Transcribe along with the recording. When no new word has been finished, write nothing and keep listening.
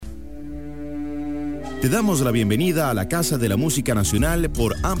Te damos la bienvenida a la Casa de la Música Nacional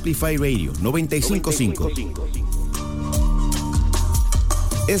por Amplify Radio 95.5.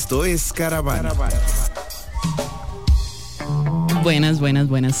 Esto es Caravana.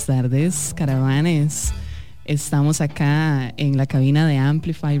 Buenas tardes, caravanes. Estamos acá en la cabina de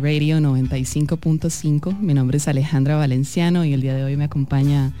Amplify Radio 95.5. Mi nombre es Alejandra Valenciano y el día de hoy me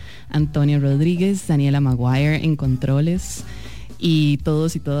acompaña Antonio Rodríguez, Daniela Maguire en controles y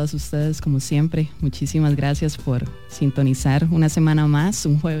todos y todas ustedes, como siempre. Muchísimas gracias por sintonizar una semana más,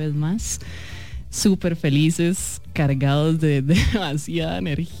 un jueves más. Súper felices, cargados de demasiada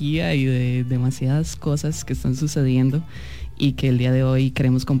energía y de demasiadas cosas que están sucediendo y que el día de hoy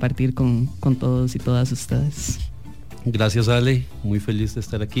queremos compartir con todos y todas ustedes. Gracias, Ale, muy feliz de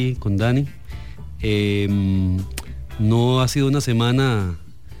estar aquí con Dani. No ha sido una semana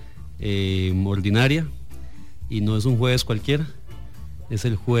ordinaria y no es un jueves cualquiera, es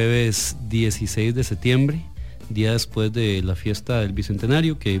el jueves 16 de septiembre, día después de la fiesta del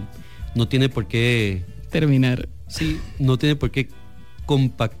Bicentenario, que no tiene por qué terminar. Sí, no tiene por qué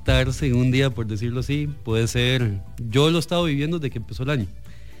compactarse en un día, por decirlo así. Puede ser, yo lo he estado viviendo desde que empezó el año,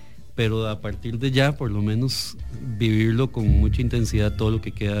 pero a partir de ya, por lo menos, vivirlo con mucha intensidad todo lo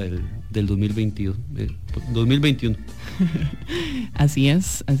que queda del 2021. Así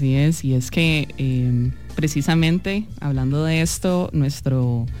es, y es que precisamente hablando de esto,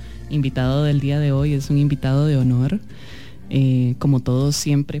 nuestro invitado del día de hoy es un invitado de honor, como todos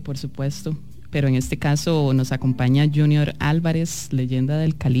siempre, por supuesto. Pero en este caso nos acompaña Junior Álvarez, leyenda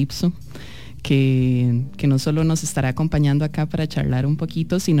del calipso, que no solo nos estará acompañando acá para charlar un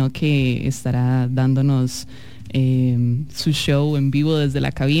poquito, sino que estará dándonos su show en vivo desde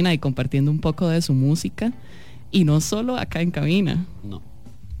la cabina y compartiendo un poco de su música. Y no solo acá en cabina. No,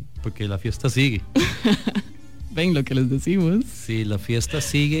 porque la fiesta sigue. ¿Ven lo que les decimos? Sí, la fiesta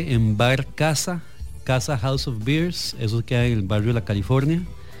sigue en Bar Casa House of Beers, eso queda en el barrio de la California.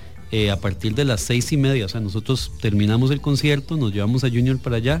 A partir de las 6:30, o sea, nosotros terminamos el concierto, nos llevamos a Junior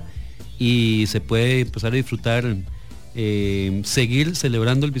para allá y se puede empezar a disfrutar, seguir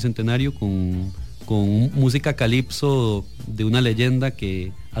celebrando el Bicentenario con música calipso de una leyenda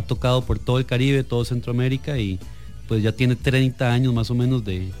que ha tocado por todo el Caribe, todo Centroamérica, y pues ya tiene 30 años más o menos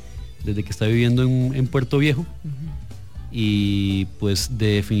desde que está viviendo en Puerto Viejo. Uh-huh. Y pues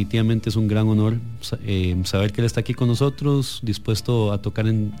definitivamente es un gran honor saber que él está aquí con nosotros, dispuesto a tocar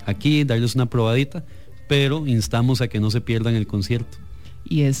aquí, darles una probadita, pero instamos a que no se pierdan el concierto.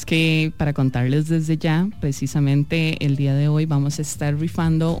 Y es que para contarles desde ya, precisamente el día de hoy vamos a estar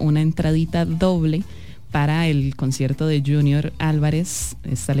rifando una entradita doble para el concierto de Junior Álvarez,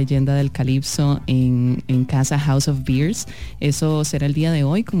 esta leyenda del calipso en Casa House of Beers. Eso será el día de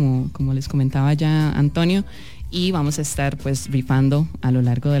hoy, como les comentaba ya Antonio. Y vamos a estar pues rifando a lo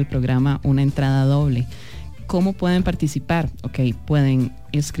largo del programa una entrada doble. ¿Cómo pueden participar? Ok, pueden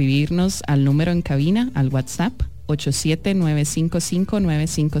escribirnos al número en cabina, al WhatsApp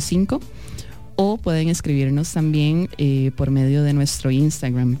 87955-955, o pueden escribirnos también por medio de nuestro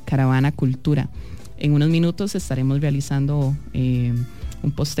Instagram, Caravana Cultura. En unos minutos estaremos realizando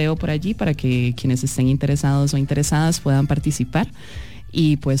un posteo por allí para que quienes estén interesados o interesadas puedan participar.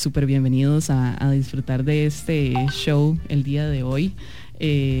 Y pues súper bienvenidos a disfrutar de este show el día de hoy.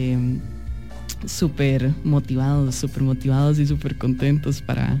 Súper motivados y súper contentos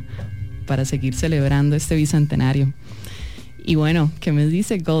para seguir celebrando este bicentenario. Y bueno, ¿qué me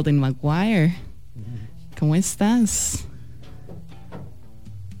dice Golden Maguire? ¿Cómo estás?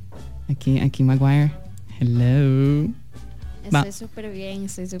 Aquí Maguire. Hello. Estoy súper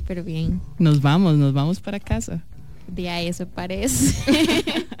bien. Nos vamos para casa. Ya, eso parece.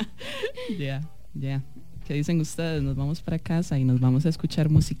 Ya. ¿Qué dicen ustedes? Nos vamos para casa y nos vamos a escuchar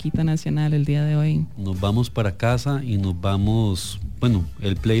musiquita nacional el día de hoy. Nos vamos para casa y nos vamos, bueno,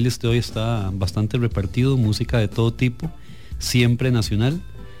 el playlist de hoy está bastante repartido, música de todo tipo, siempre nacional.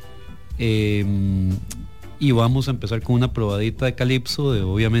 Y vamos a empezar con una probadita de calipso, de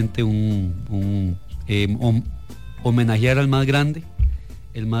obviamente homenajear al más grande.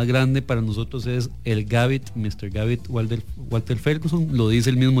 El más grande para nosotros es el Gavit, Mr. Gavit Walter Ferguson, lo dice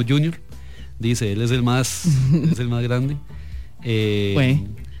el mismo Junior, dice, él es el más grande.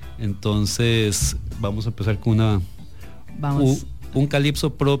 Entonces vamos a empezar con un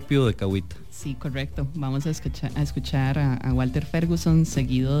calipso propio de Cahuita. Sí, correcto. Vamos a escuchar a Walter Ferguson,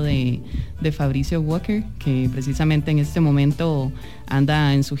 seguido de Fabricio Walker, que precisamente en este momento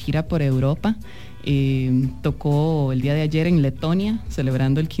anda en su gira por Europa. Tocó el día de ayer en Letonia,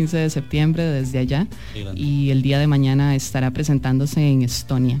 celebrando el 15 de septiembre desde allá, y el día de mañana estará presentándose en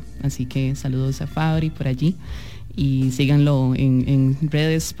Estonia, así que saludos a Fabri por allí. y síganlo en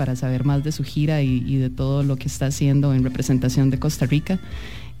redes para saber más de su gira y de todo lo que está haciendo en representación de Costa Rica.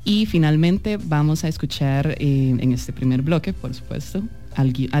 Y finalmente vamos a escuchar en este primer bloque, por supuesto,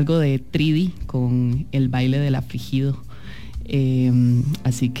 algo de Tridi con el baile del afligido.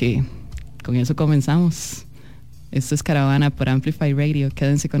 Así que con eso comenzamos. Esto es Caravana por Amplify Radio.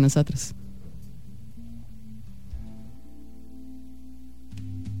 Quédense con nosotros.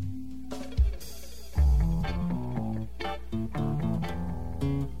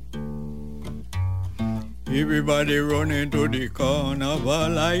 Everybody running to the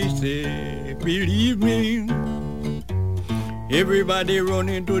carnival, I say, believe me. Everybody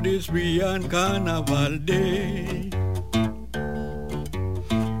running to the spree and carnival day.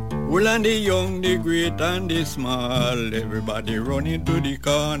 Well, and the young, the great and the small, everybody running to the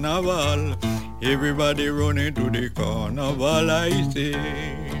carnival. Everybody running to the carnival, I say.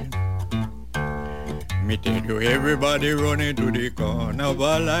 Me tell you, everybody running to the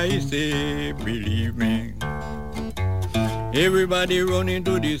carnival, I say, believe me. Everybody running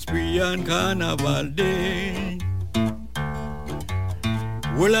to the spree and carnival day.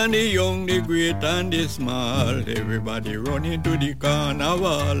 Well, and the young, the great and the small, everybody running to the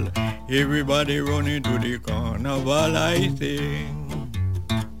carnival. Everybody running to the carnival, I say.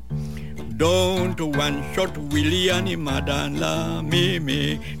 Down to one shot Willie and him mother-in-law, me,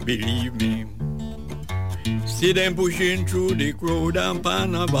 believe me. See them pushing through the crowd and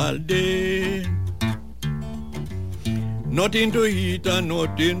carnival day. Nothing to eat and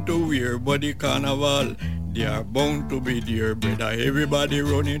nothing to wear but the carnival. They are bound to be there, brother. Everybody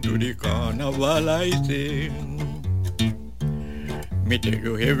running to the carnival, I say. Me tell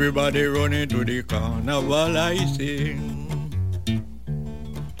you, everybody running to the carnival, I say.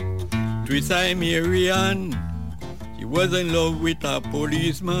 Twisai Marian, she was in love with a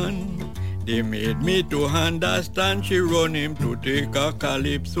policeman. They made me to understand she run him to take a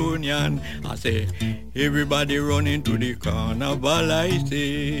calypsonian. I say, everybody running to the carnival, I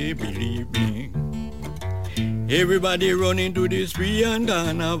say, believe me. Everybody running to the spree and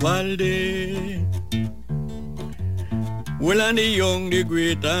carnival day. Well, and the young, the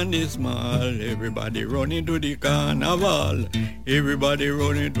great and the small, everybody running to the carnival. Everybody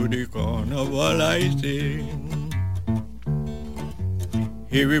running to the carnival, I say.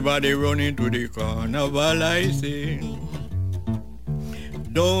 Everybody running to the carnival, I say.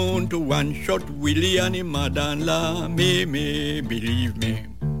 Down to one shot Willie and him mother-in-law, me, believe me.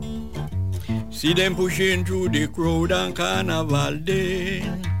 See them pushing through the crowd on carnival day.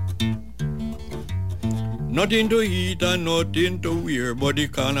 Nothing to eat and nothing to wear but the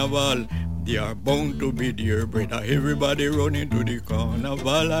carnival. They are bound to be there, brother. Everybody running to the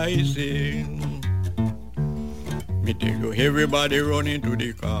carnival, I say. Me tell you, everybody running to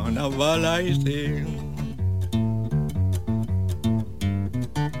the carnival, I say.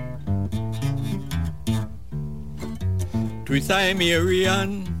 Twisai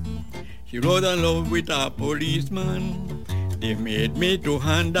Marian, she was in love with a policeman. They made me to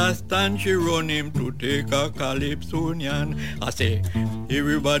understand she run him to take a calypsonian. I say,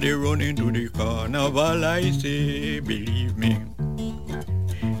 everybody running to the carnival, I say, believe me.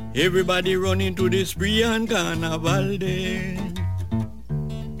 Everybody running to the spree and carnival day.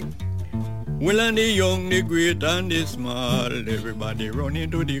 Well, and the young, the great and the small, everybody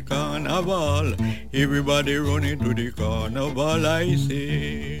running to the carnival. Everybody running to the carnival, I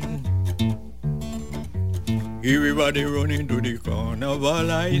say. Everybody running to the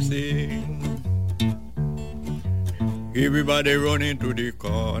carnival, I say. Everybody running to the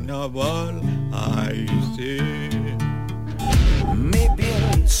carnival, I say. Mi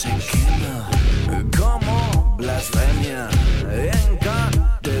piel se quema como blasfemia en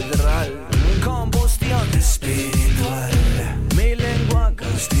catedral, combustión espiritual. Mi lengua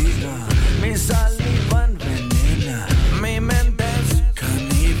castiga, mi saliva envenena, mi mente es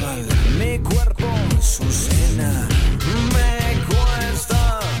caníbal, mi cuerpo su cena. Me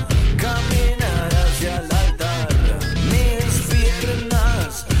cuesta caminar hacia el altar, mis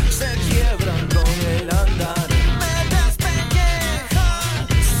piernas se quiebran con el andar.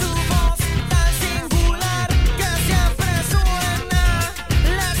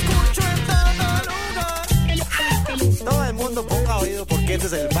 Ponga oído porque este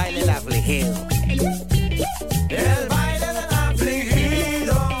es el baile del afligido. El baile del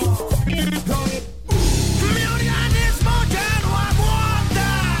afligido. Mi organismo ya no aguanta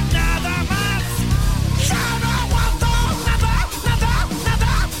nada más. Ya no aguanto nada.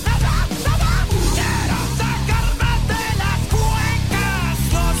 Quiero sacarme de las cuencas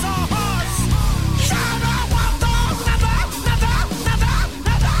los ojos. Ya no aguanto nada.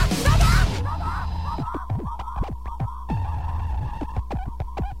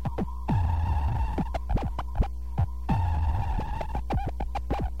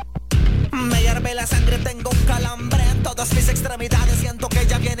 hierve la sangre, tengo un calambre en todas mis extremidades. Siento que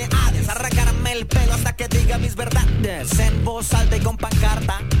ya viene Hades, arrancarme el pelo hasta que diga mis verdades. En voz alta y con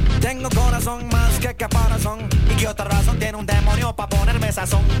pancarta, tengo corazón más que caparazón. ¿Y qué otra razón tiene un demonio pa' ponerme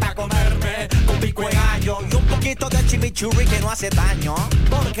sazón? Pa' comerme con pico de gallo y un poquito de chimichurri que no hace daño.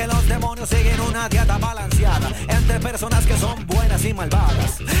 Porque los demonios siguen una dieta balanceada entre personas que son buenas y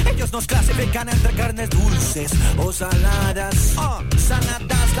malvadas. Ellos nos clasifican entre carnes dulces o saladas.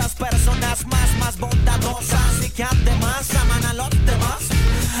 Saladas las personas más bondadosas y que además aman a los demás,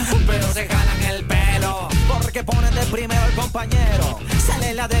 pero se jalan el pelo porque ponen de primero al compañero.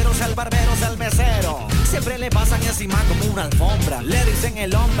 Sale el ladero, el barbero, el mesero, siempre le pasan encima como una alfombra. Le dicen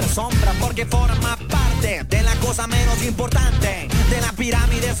el hombre sombra porque forma parte de la cosa menos importante de la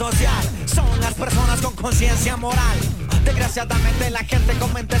pirámide social. Son las personas con conciencia moral. Desgraciadamente la gente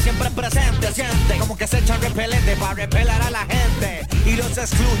con mente siempre presente siente como que se echan repelente para repeler a la gente y los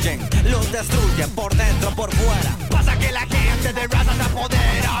excluyen, los destruyen por dentro, por fuera. Pasa que la gente de raza se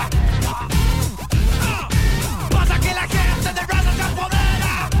apodera. Pasa que la gente de raza se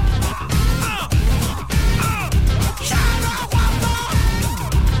apodera. Ya no aguanto.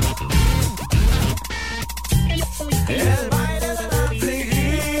 El baile del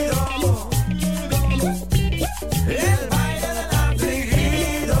afligido. El baile del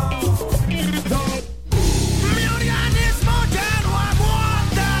afligido. Mi organismo ya no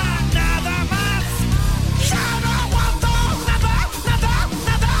aguanta nada más. Ya no aguanto nada.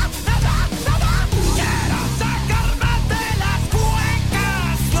 Quiero sacarme de las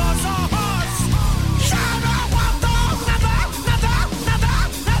cuencas los ojos. Ya no aguanto nada.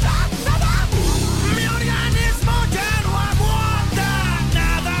 Mi organismo ya no aguanta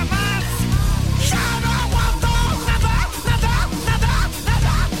nada más. Ya no aguanto nada.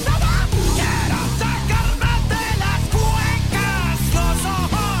 Quiero sacarme de las cuencas los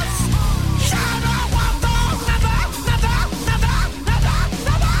ojos. Ya no aguanto nada.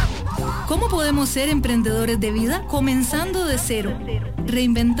 ¿Cómo podemos ser emprendedores de vida? Comenzando de cero,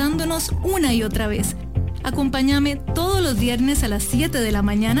 reinventándonos una y otra vez. Acompáñame todos los viernes a las 7 de la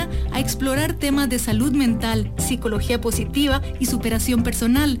mañana a explorar temas de salud mental, psicología positiva y superación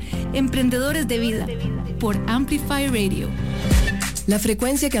personal. Emprendedores de vida, por Amplify Radio. La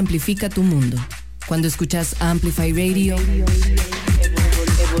frecuencia que amplifica tu mundo. Cuando escuchas Amplify Radio,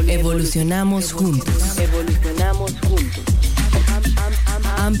 evolucionamos juntos.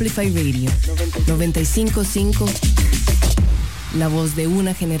 Amplify Radio 95.5, la voz de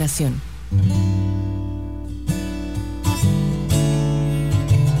una generación.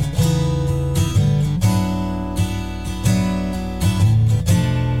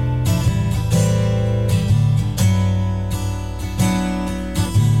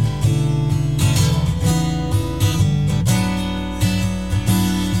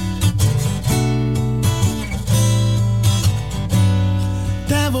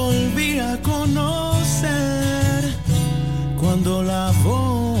 Te volví a conocer cuando la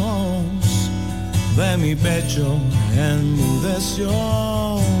voz de mi pecho enmudeció.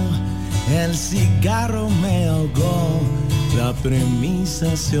 El cigarro me ahogó, la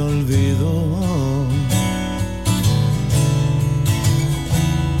premisa se olvidó.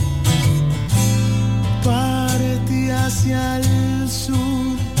 Partí hacia el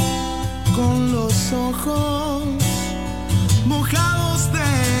sur con los ojos mojados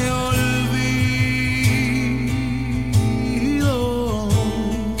de olvido.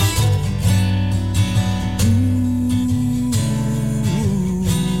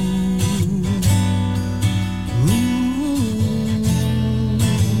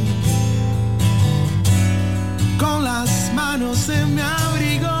 Con las manos en mi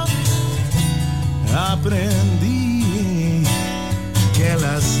abrigo aprendí que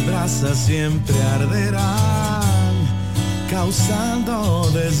las brasas siempre arderán, causando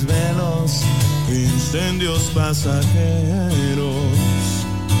desvelos, incendios pasajeros.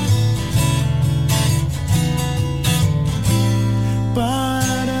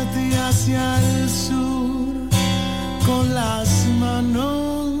 Partí hacia el sur con las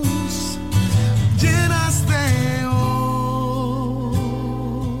manos llenas de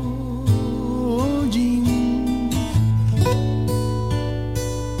hollín.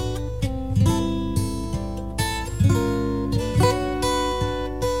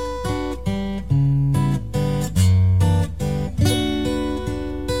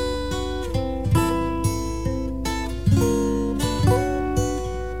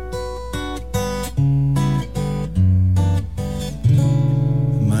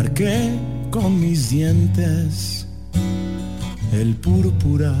 Marqué con mis dientes el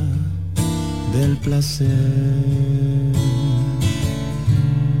púrpura del placer.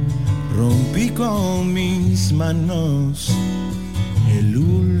 rompí con mis manos el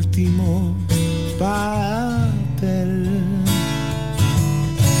último papel.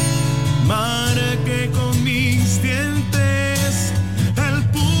 Marqué con mis dientes el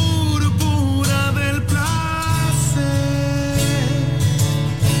púrpura del placer.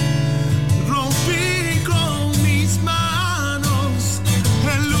 Rompí con mis manos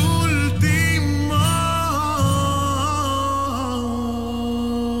el último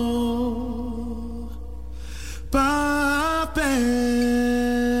papel.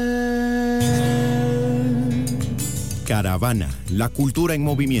 Caravana, la cultura en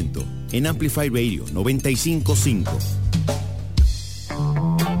movimiento, en Amplify Radio 95.5.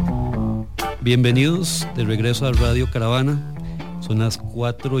 Bienvenidos de regreso a Radio Caravana. Son las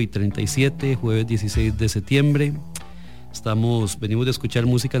 4:37, jueves 16 de septiembre. Venimos de escuchar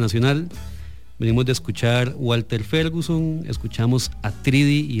música nacional, venimos de escuchar Walter Ferguson, escuchamos a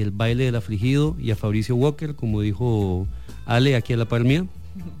Tridi y el baile del afligido y a Fabricio Walker, como dijo Ale aquí a la par mía.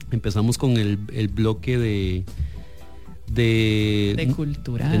 Empezamos con el bloque de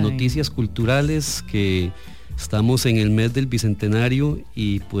noticias culturales, que estamos en el mes del Bicentenario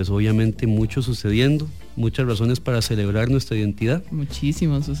y pues obviamente mucho sucediendo, muchas razones para celebrar nuestra identidad.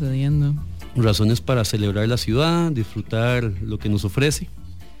 Muchísimo sucediendo. Razones para celebrar la ciudad, disfrutar lo que nos ofrece.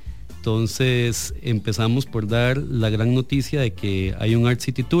 Entonces empezamos por dar la gran noticia de que hay un Art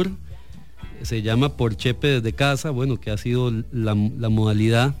City Tour, se llama Por Chepe desde casa, bueno, que ha sido la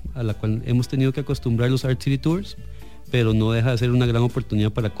modalidad a la cual hemos tenido que acostumbrar los Art City Tours, pero no deja de ser una gran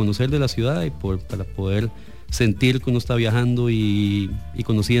oportunidad para conocer de la ciudad y para poder sentir que uno está viajando y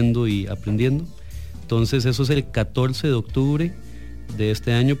conociendo y aprendiendo. Entonces eso es el 14 de octubre de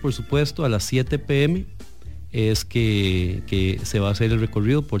este año, por supuesto, a las 7 p.m. es que se va a hacer el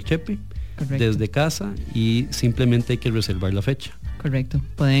recorrido por Chepe. Correcto. Desde casa, y simplemente hay que reservar la fecha. Correcto,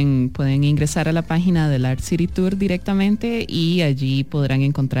 pueden ingresar a la página del Art City Tour directamente y allí podrán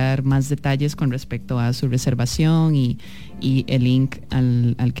encontrar más detalles con respecto a su reservación y el link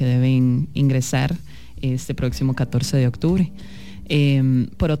al que deben ingresar este próximo 14 de octubre.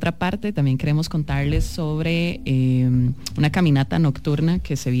 Por otra parte, también queremos contarles sobre una caminata nocturna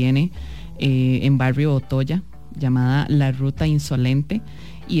que se viene en Barrio Otoya, llamada La Ruta Insolente,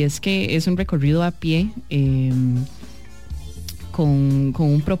 y es que es un recorrido a pie con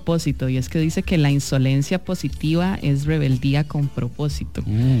un propósito, y es que dice que la insolencia positiva es rebeldía con propósito.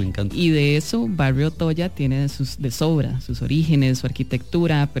 Me encanta. Y de eso Barrio Otoya tiene de sobra, sus orígenes, su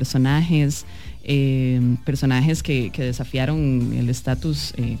arquitectura, personajes que desafiaron el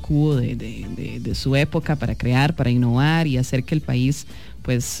status quo de su época para crear, para innovar y hacer que el país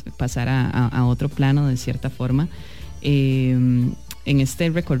pues pasara a otro plano de cierta forma. En este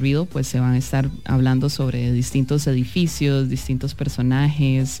recorrido pues se van a estar hablando sobre distintos edificios, distintos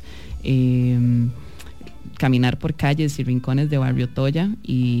personajes, caminar por calles y rincones de Barrio Otoya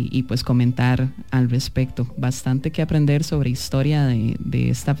y pues comentar al respecto. Bastante que aprender sobre historia de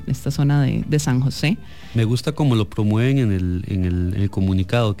esta zona de San José. Me gusta cómo lo promueven en el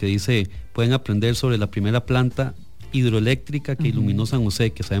comunicado, que dice: pueden aprender sobre la primera planta hidroeléctrica que iluminó San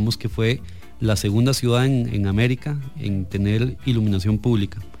José, que sabemos que fue la segunda ciudad en América en tener iluminación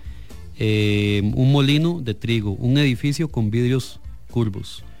pública. Un molino de trigo, un edificio con vidrios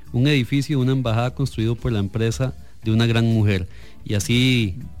curvos, un edificio de una embajada construido por la empresa de una gran mujer. Y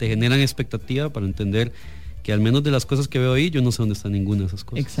así te generan expectativa para entender que al menos de las cosas que veo ahí, yo no sé dónde está ninguna de esas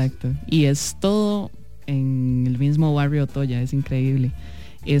cosas. Exacto. Y es todo en el mismo Barrio Otoya, es increíble.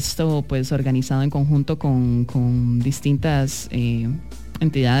 Esto pues organizado en conjunto con distintas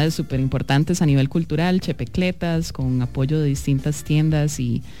entidades súper importantes a nivel cultural, chepecletas, con apoyo de distintas tiendas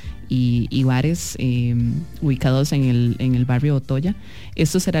y bares ubicados en el Barrio Otoya.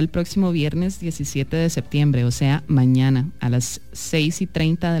 Esto será el próximo viernes 17 de septiembre, o sea, mañana a las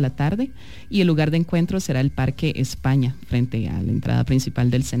 6:30 de la tarde, y el lugar de encuentro será el Parque España, frente a la entrada principal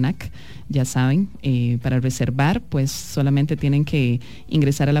del SENAC. Ya saben, para reservar pues solamente tienen que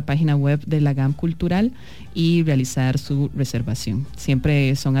ingresar a la página web de la GAM Cultural y realizar su reservación.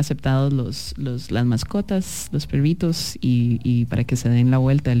 Siempre son aceptados las mascotas, los perritos, y para que se den la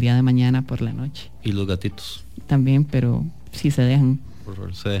vuelta el día de mañana por la noche. Y los gatitos. También, pero sí se dejan. Por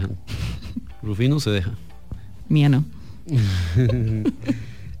favor, se dejan. Rufino se deja. Mía no.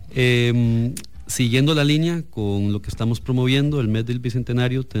 Siguiendo la línea con lo que estamos promoviendo, el mes del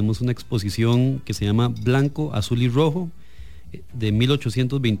Bicentenario, tenemos una exposición que se llama Blanco, Azul y Rojo, de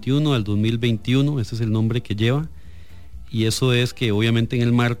 1821 al 2021, ese es el nombre que lleva. Y eso es que obviamente en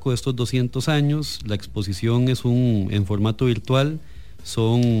el marco de estos 200 años, la exposición es en formato virtual,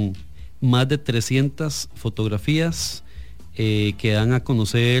 son más de 300 fotografías que dan a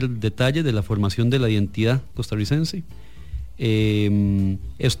conocer detalles de la formación de la identidad costarricense.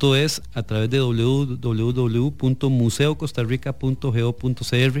 Esto es a través de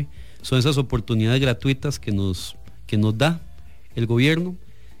www.museocostarrica.go.cr. Son esas oportunidades gratuitas que nos da el gobierno,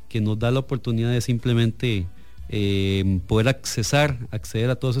 que nos da la oportunidad de simplemente poder acceder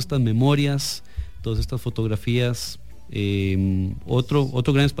a todas estas memorias, todas estas fotografías,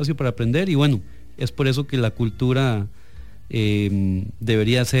 otro gran espacio para aprender. Y bueno, es por eso que la cultura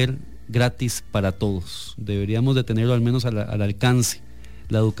debería ser gratis para todos. Deberíamos de tenerlo al menos al alcance,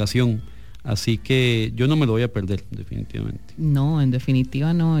 la educación. Así que yo no me lo voy a perder, definitivamente. No, en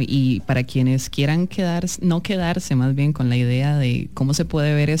definitiva no. Y para quienes quieran no quedarse más bien con la idea de cómo se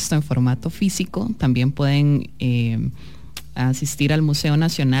puede ver esto en formato físico, también pueden asistir al Museo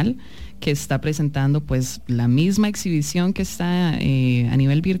Nacional, que está presentando pues la misma exhibición que está a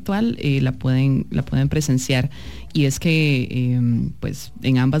nivel virtual, la pueden presenciar. Y es que pues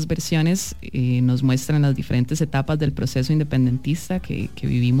en ambas versiones nos muestran las diferentes etapas del proceso independentista que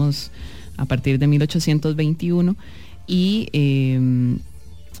vivimos a partir de 1821 y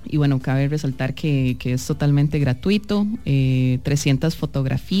bueno, cabe resaltar que es totalmente gratuito, 300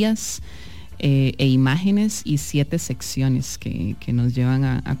 fotografías e imágenes y 7 secciones que nos llevan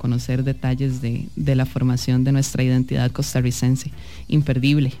a conocer detalles de la formación de nuestra identidad costarricense.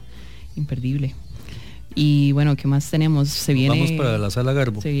 Imperdible. Y bueno, ¿qué más tenemos? Vamos para la Sala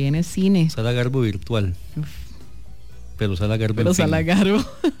Garbo. Se viene cine. Sala Garbo virtual. Uf. Pero Sala Garbo. Pero Sala Garbo.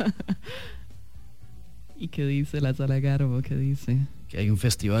 ¿Y qué dice la Sala Garbo? ¿Qué dice? Que hay un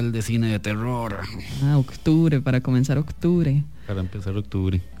festival de cine de terror. Octubre, para comenzar octubre. Para empezar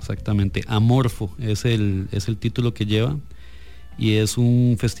octubre, exactamente. Amorfo es el título que lleva. Y es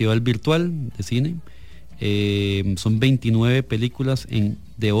un festival virtual de cine. Son 29 películas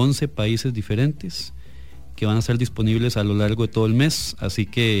de 11 países diferentes que van a ser disponibles a lo largo de todo el mes. Así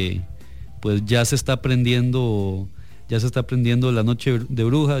que pues ya se está aprendiendo La Noche de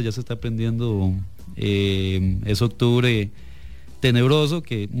Brujas, ya se está aprendiendo es octubre tenebroso,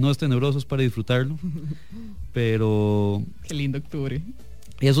 que no es tenebroso, es para disfrutarlo, pero qué lindo octubre.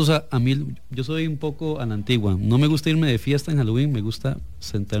 Eso a mí, yo soy un poco a la antigua, no me gusta irme de fiesta en Halloween, me gusta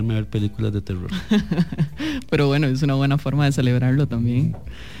sentarme a ver películas de terror. Pero bueno, es una buena forma de celebrarlo también.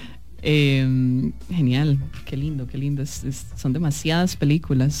 Genial, qué lindo, son demasiadas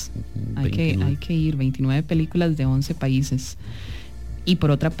películas. Hay que ir, 29 películas de 11 países. Y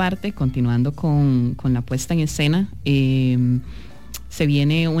por otra parte, continuando con la puesta en escena, se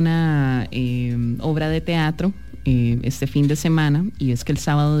viene una obra de teatro este fin de semana, y es que el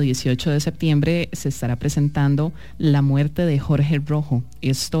sábado 18 de septiembre se estará presentando La muerte de Jorge Rojo,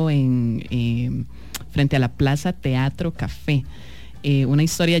 esto frente a la Plaza Teatro Café. Una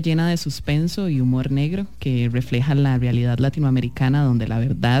historia llena de suspenso y humor negro que refleja la realidad latinoamericana, donde la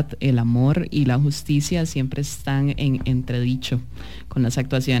verdad, el amor y la justicia siempre están en entredicho, con las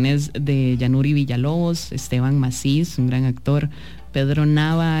actuaciones de Yanuri Villalobos, Esteban Macís, un gran actor, Pedro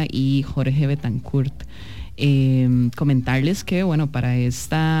Nava y Jorge Betancourt. Comentarles que bueno, para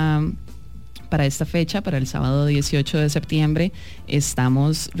esta fecha, para el sábado 18 de septiembre,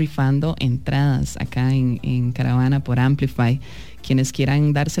 estamos rifando entradas acá en Caravana por Amplify. Quienes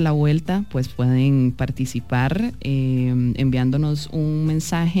quieran darse la vuelta, pues pueden participar enviándonos un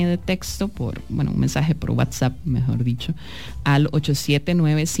mensaje de texto un mensaje por WhatsApp, mejor dicho, al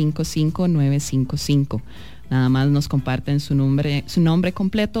 87955-955. Nada más nos comparten su nombre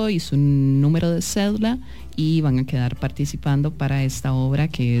completo y su número de cédula y van a quedar participando para esta obra,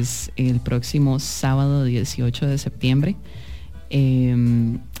 que es el próximo sábado 18 de septiembre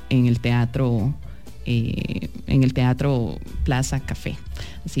en el Teatro Plaza Café.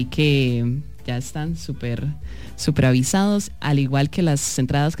 Así que ya están súper avisados, al igual que las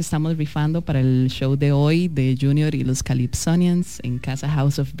entradas que estamos rifando para el show de hoy de Junior y los Calypsonians en Casa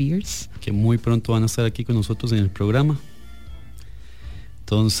House of Beers, que muy pronto van a estar aquí con nosotros en el programa.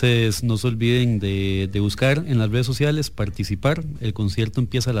 Entonces no se olviden de buscar en las redes sociales, participar. El concierto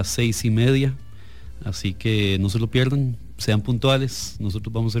empieza a las 6:30, así que no se lo pierdan, sean puntuales,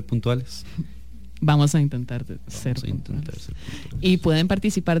 nosotros vamos a ser puntuales. Vamos a intentar ser puntuales. Y pueden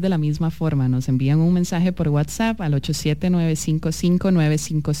participar de la misma forma. Nos envían un mensaje por WhatsApp al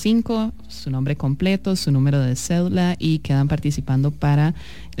 87955-955, su nombre completo, su número de cédula, y quedan participando para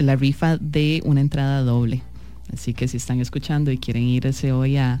la rifa de una entrada doble. Así que si están escuchando y quieren irse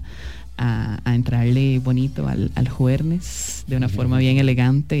hoy a entrarle bonito al jueves de una forma bien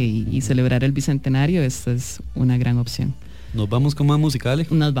elegante y celebrar el bicentenario, esta es una gran opción. Nos vamos con más música, Ale.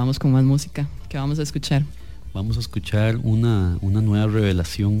 Nos vamos con más música. ¿Qué vamos a escuchar? Vamos a escuchar una nueva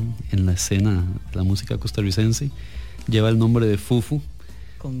revelación en la escena de la música costarricense. lleva el nombre de Fufu.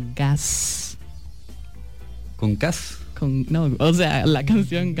 Con gas. ¿Con gas? No, o sea, la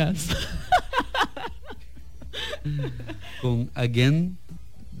canción Gas. Con Again,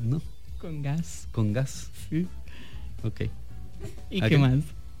 ¿no? Con gas. Con gas. Sí. Ok. ¿Y qué más?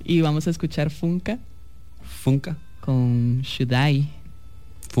 Y vamos a escuchar Funka. Funka. Con Shudai.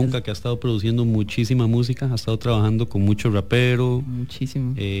 Funka, que ha estado produciendo muchísima música, ha estado trabajando con mucho rapero.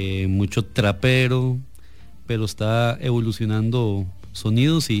 Muchísimo. Mucho trapero, pero está evolucionando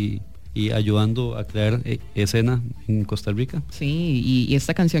sonidos y ayudando a crear escena en Costa Rica. Sí, y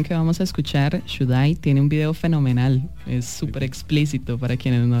esta canción que vamos a escuchar, Shudai, tiene un video fenomenal. Es súper explícito para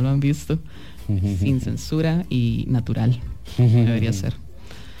quienes no lo han visto. Sin censura y natural. Debería ser.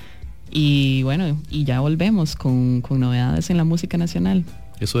 Y bueno, y ya volvemos con novedades en la música nacional.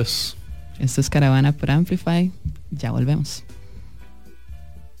 Eso es. Esto es Caravana por Amplify. Ya volvemos.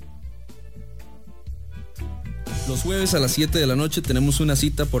 Los jueves a las 7 de la noche tenemos una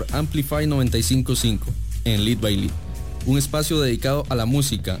cita por Amplify 95.5 en Lead by Lead. Un espacio dedicado a la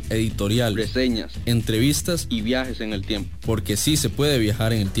música, editorial, reseñas, entrevistas y viajes en el tiempo. Porque sí se puede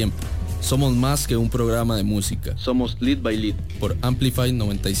viajar en el tiempo. Somos más que un programa de música. Somos Lead by Lead por Amplify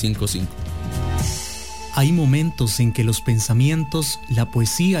 95.5. Hay momentos en que los pensamientos, la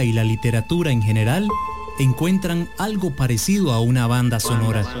poesía y la literatura en general encuentran algo parecido a una banda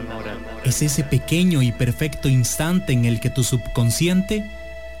sonora. Es ese pequeño y perfecto instante en el que tu subconsciente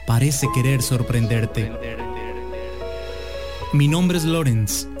parece querer sorprenderte. Mi nombre es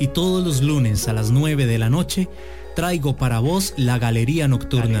Lawrence y todos los lunes a las 9 de la noche traigo para vos la Galería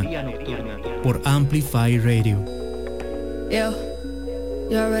Nocturna por Amplify Radio. Yo,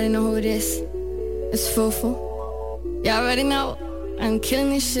 you already know who it is. It's Fufu. You already know I'm killing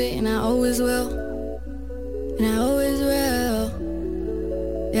this shit and I always will. And I always will.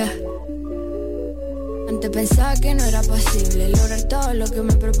 Yeah. Antes pensaba que no era posible lograr todo lo que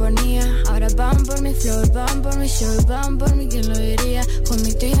me proponía. Ahora van por mi flow, van por mi show, van por mí, ¿quién lo diría? Con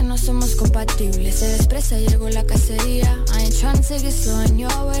mi tuyo no somos compatibles. Se despreza, llegó la cacería. I ain't trying to take it slow and you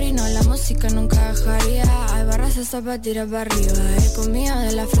already know la música nunca dejaría. Hay barras hasta para tirar para arriba. He comido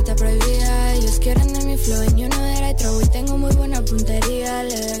de la fruta prohibida. Ellos quieren de mi flow and you know that I throw. Y tengo muy buena puntería.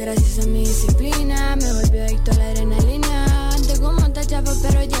 Le doy gracias a mi disciplina. Me volví adicto a la adrenalina. Antes como tachaba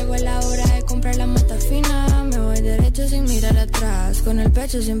pero llegó la hora de comprar la mata fina. Me voy derecho sin mirar atrás, con el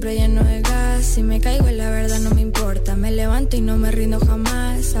pecho siempre lleno de gas. Si me caigo la verdad no me importa, me levanto y no me rindo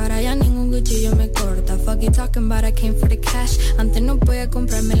jamás. Ahora ya ningún cuchillo me corta. Fuck it talking but I came for the cash. Antes no podía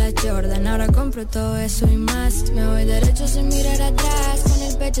comprarme la Jordan, ahora compro todo eso y más. Me voy derecho sin mirar atrás, con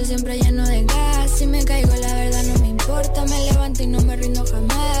el pecho siempre lleno de gas. Si me caigo la verdad no me importa, me levanto y no me rindo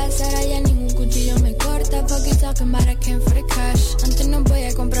jamás. Ahora ya ningún cuchillo me corta. Fuck it talking but I came for the cash. Antes no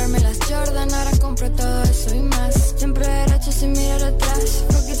podía comprarme las Jordan, ahora compro todo eso y más. Siempre derecho sin mirar atrás.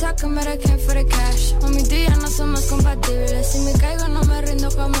 Fuck it talking but I came for the cash. Con mi tía no somos compatibles. Si me caigo no me rindo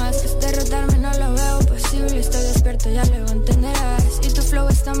jamás. Derrotarme no lo veo posible. Estoy despierto, ya luego entenderás. Y tu flow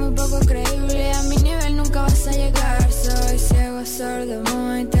está muy poco creíble. A mi nivel nunca vas a llegar. Soy ciego, sordo,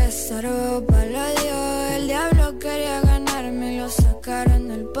 muy tesoro paladio. El diablo quería ganarme y lo sacaron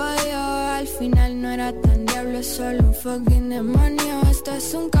del podio. Al final no era tan diablo, es solo un fucking demonio. Esto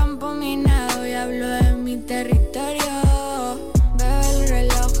es un campo minado y hablo de mi territorio. Veo el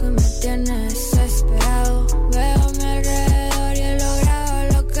reloj y me tiene desesperado. Veo a mi alrededor y he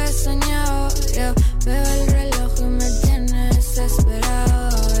logrado lo que he soñado. Yo veo el reloj y me tiene desesperado.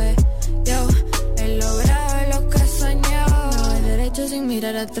 Yo he logrado lo que he soñado. Me voy derecho sin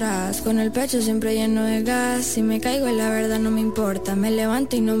mirar atrás, con el pecho siempre lleno de gas. Si me caigo la verdad no me importa, me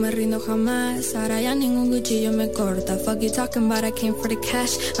levanto y no me rindo jamás. Ahora ya ningún cuchillo me corta. Fuck you talking but I came for the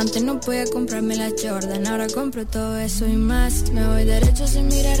cash. Antes no podía comprarme la Jordan, ahora compro todo eso y más. Me voy derecho sin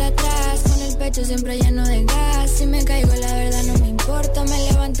mirar atrás, con el pecho siempre lleno de gas. Si me caigo la verdad no me importa, me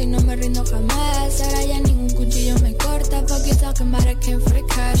levanto y no me rindo jamás. Ahora ya ningún cuchillo me corta. Fuck you talking but I came for the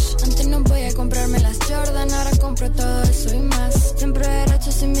cash. Antes no podía comprarme las Jordan, ahora compro todo eso y más. Siempre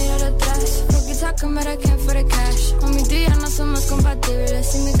derecho sin mirar atrás. Fuck you talking but I came for the cash. Con mi tía no somos compatibles.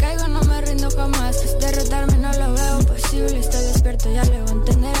 Si me caigo no me rindo jamás. Derrotarme no lo veo posible. Estoy despierto, ya luego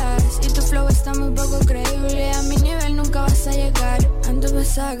entenderás. Y tu flow está muy poco creíble. A mi nivel nunca vas a llegar. Antes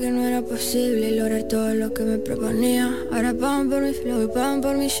pensaba que no era posible lograr todo lo que me proponía. Ahora pagan por mi flow, pagan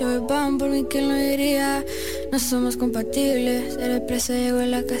por mi show, pagan por mí, ¿quién lo diría? no somos compatibles. Eres presa, llego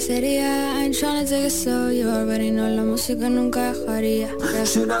en la cacería. I ain't tryna take it slow, you already know la música nunca dejaría. Yeah.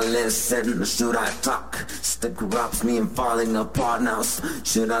 Should I listen or should I talk? Stick corrupts me and falling apart now.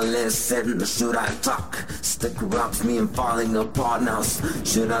 Should I listen or should I talk? Stick corrupts me and falling apart now.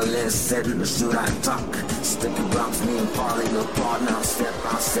 Should I listen or should I talk? Stick corrupts me and falling apart now. Step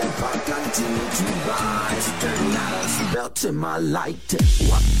by step I continue to rise. Dirty dollars belt in my light.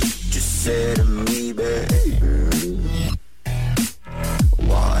 What you say to me, baby?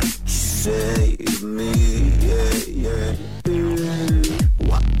 What you say to me? Yeah, yeah.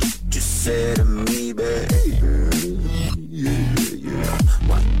 What you say to me, baby? Yeah, yeah.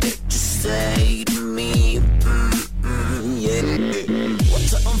 What did you say to me? Yeah.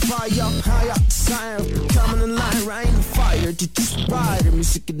 What's on fire? High up desire, coming in line, right in the fire. Did you ride? The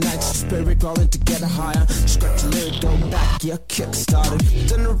music ignites your spirit, rolling together higher. Scratch a lyric, go back, yeah, kick started.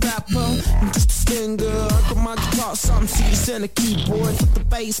 Then a rapper, I'm just a stinger. Uncle my guitar, something serious in the keyboard. With the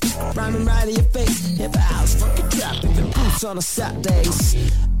bass, rhyming right in your face. Hip house, fucking trap, even boots on a Saturdays.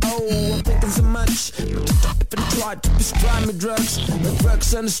 Oh, I'm thinking so much. If I tried to prescribe me drugs, the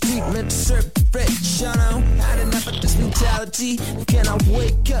drugs on the street meant to serve the rich. I know I didn't have this mentality. Can I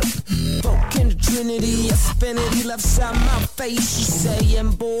wake up? Folk in the Trinity, I spin it, he left side my face. She's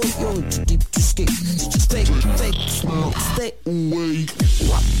saying, boy, you're too deep to escape. So just fake, smoke, stay away.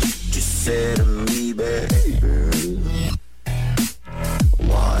 What you say to me, baby?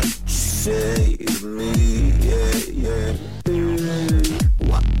 What you say to me, yeah, yeah.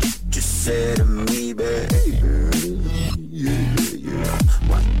 What you say to me, baby? Yeah, yeah.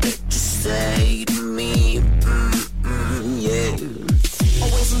 What did you say to me? Yeah.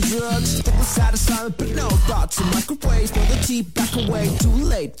 Always on drugs, think we're satisfied, but no thoughts in microwaves. Throw the tea back away, too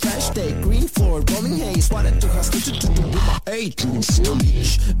late. Fresh day, green floor, rolling haze. What I do has to do with my age, doing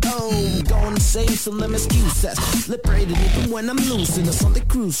foliage. Oh, I'm going insane, so let me excuse that. Liberated even when I'm losing, a Sunday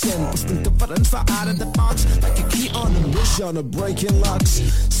cruising. Busting confidence for out of the box, like a key on a mission of breaking locks.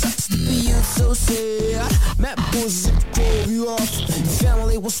 Sucks to be you, so sad. Met boys that drove you off.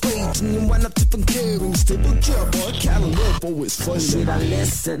 Family was waiting, you went up to from caring. Stable job, boy, can't live always fun. Should I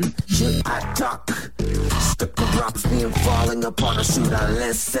listen? Should I talk? Stick corrupts me and falling apart. Or should I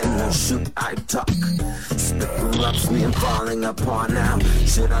listen or should I talk? Stick corrupts me and falling apart now.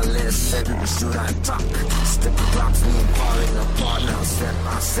 Should I listen or should I talk? Stick corrupts me and falling apart now. Step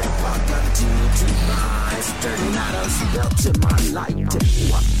by step I continue to rise. Dirty dollars built in my light.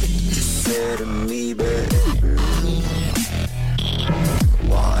 What did you say to me, baby?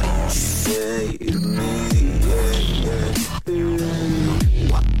 What did you say to me? Yeah, yeah.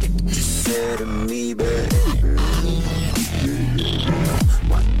 What did you say to me, baby?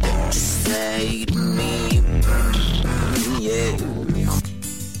 What did you say to me? Yeah.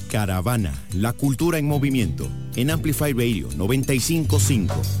 Caravana, la cultura en movimiento, en Amplify Radio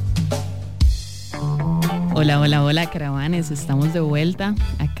 95.5. Hola, hola, hola, caravanes. Estamos de vuelta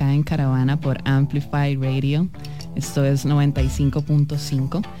acá en Caravana por Amplify Radio. Esto es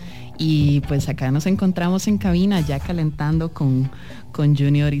 95.5. Y pues acá nos encontramos en cabina ya calentando con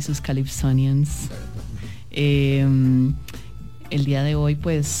Junior y sus Calypsonians. El día de hoy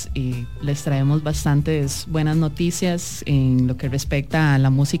pues les traemos bastantes buenas noticias en lo que respecta a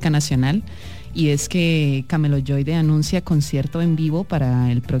la música nacional, y es que Cameloyoide anuncia concierto en vivo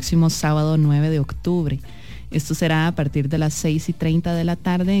para el próximo sábado 9 de octubre. Esto será a partir de las 6:30 de la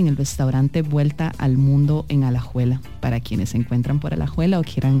tarde en el restaurante Vuelta al Mundo en Alajuela. Para quienes se encuentran por Alajuela o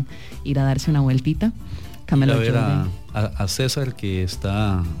quieran ir a darse una vueltita, Cameloyoide. A César, que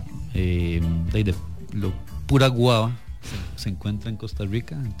está de pura guava, se encuentra en Costa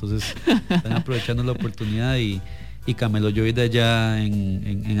Rica, entonces están aprovechando la oportunidad y Cameloyoide allá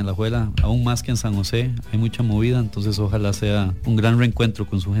en Alajuela, aún más que en San José, hay mucha movida, entonces ojalá sea un gran reencuentro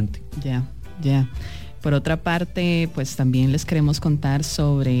con su gente. Ya. Por otra parte, pues también les queremos contar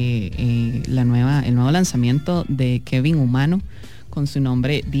sobre el nuevo lanzamiento de Kevin Humano con su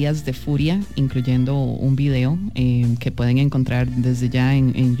nombre Días de Furia, incluyendo un video que pueden encontrar desde ya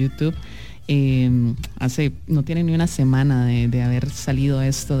en YouTube. No tiene ni una semana de haber salido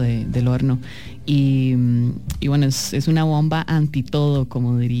esto del horno, y bueno, es una bomba anti todo,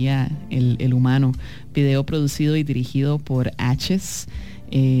 como diría el humano. Video producido y dirigido por H's.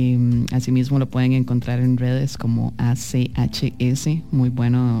 Asimismo lo pueden encontrar en redes como ACHS, muy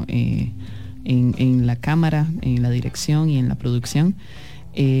bueno en la cámara, en la dirección y en la producción.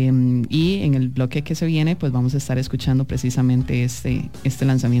 Y en el bloque que se viene pues vamos a estar escuchando precisamente este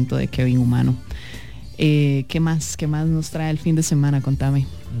lanzamiento de Kevin Humano. ¿Qué más nos trae el fin de semana? Contame.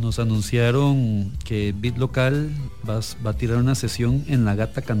 Nos anunciaron que Beat Local va a tirar una sesión en La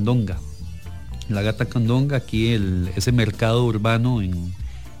Gata Candonga La Gata Candonga, aquí ese mercado urbano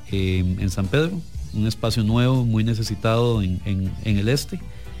en San Pedro, un espacio nuevo, muy necesitado en el este,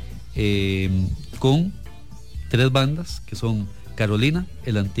 con 3 bandas que son Carolina,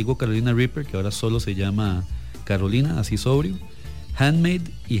 el antiguo Carolina Reaper, que ahora solo se llama Carolina, así sobrio,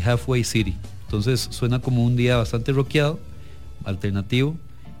 Handmade y Halfway City. Entonces suena como un día bastante rockeado, alternativo,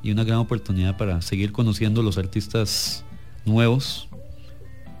 y una gran oportunidad para seguir conociendo los artistas nuevos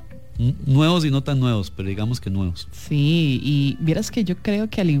y no tan nuevos, pero digamos que nuevos. Sí, y vieras que yo creo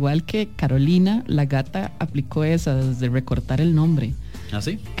que al igual que Carolina, la Gata aplicó esa desde recortar el nombre. ¿Ah,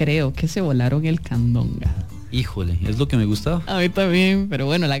 sí? Creo que se volaron el Candonga. Híjole, es lo que me gustaba. A mí también, pero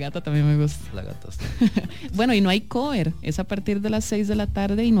bueno, la Gata también me gusta. La Gata está. Bueno, y no hay cover, es a partir de las 6 de la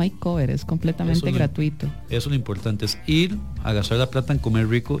tarde y no hay cover, es completamente gratuito. Eso lo importante es ir a gastar la plata en comer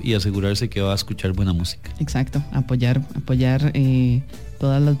rico y asegurarse que va a escuchar buena música. Exacto, apoyar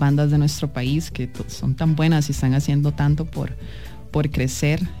todas las bandas de nuestro país que son tan buenas y están haciendo tanto por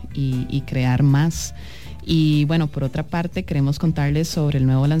crecer y crear más. Y bueno, por otra parte queremos contarles sobre el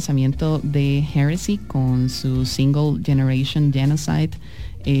nuevo lanzamiento de Heresy con su single Generation Genocide,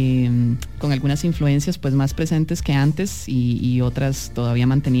 con algunas influencias pues más presentes que antes y otras todavía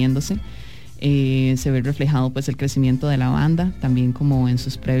manteniéndose. Se ve reflejado pues el crecimiento de la banda, también como en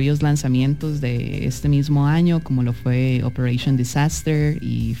sus previos lanzamientos de este mismo año, como lo fue Operation Disaster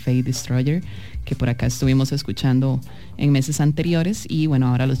y Fate Destroyer, que por acá estuvimos escuchando en meses anteriores. Y bueno,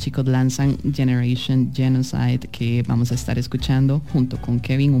 ahora los chicos lanzan Generation Genocide, que vamos a estar escuchando junto con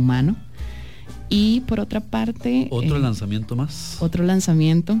Kevin Humano. Y por otra parte... Otro lanzamiento más. Otro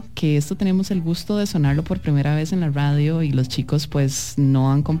lanzamiento, que esto tenemos el gusto de sonarlo por primera vez en la radio y los chicos pues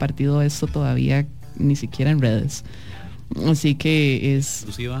no han compartido esto todavía ni siquiera en redes. Así que es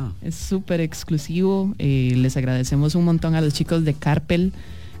súper exclusivo. Les agradecemos un montón a los chicos de Carpel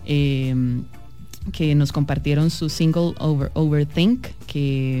que nos compartieron su single Overthink,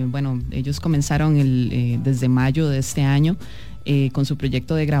 que bueno, ellos comenzaron desde mayo de este año con su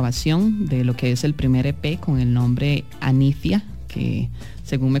proyecto de grabación de lo que es el primer EP con el nombre Anithia, que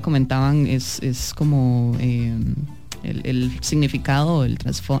según me comentaban es como el significado, el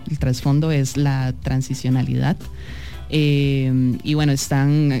trasfondo es la transicionalidad. Y bueno,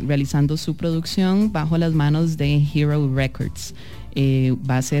 están realizando su producción bajo las manos de Hero Records.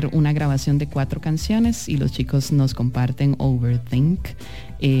 Va a ser una grabación de 4 canciones y los chicos nos comparten Overthink.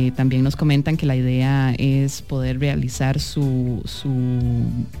 También nos comentan que la idea es poder realizar su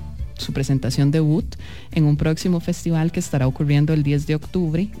presentación debut en un próximo festival que estará ocurriendo el 10 de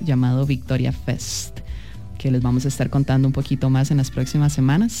octubre llamado Victoria Fest, que les vamos a estar contando un poquito más en las próximas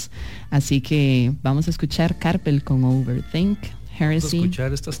semanas. Así que vamos a escuchar Carpel con Overthink, Heresy. Vamos a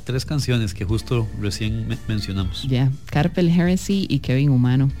escuchar estas 3 canciones que justo recién mencionamos. Ya, Carpel, Heresy y Kevin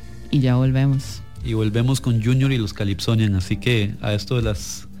Humano. Y ya volvemos. Y volvemos con Junior y los Calypsonian, así que a esto de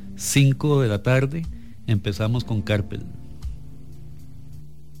las 5 de la tarde empezamos con Carpel.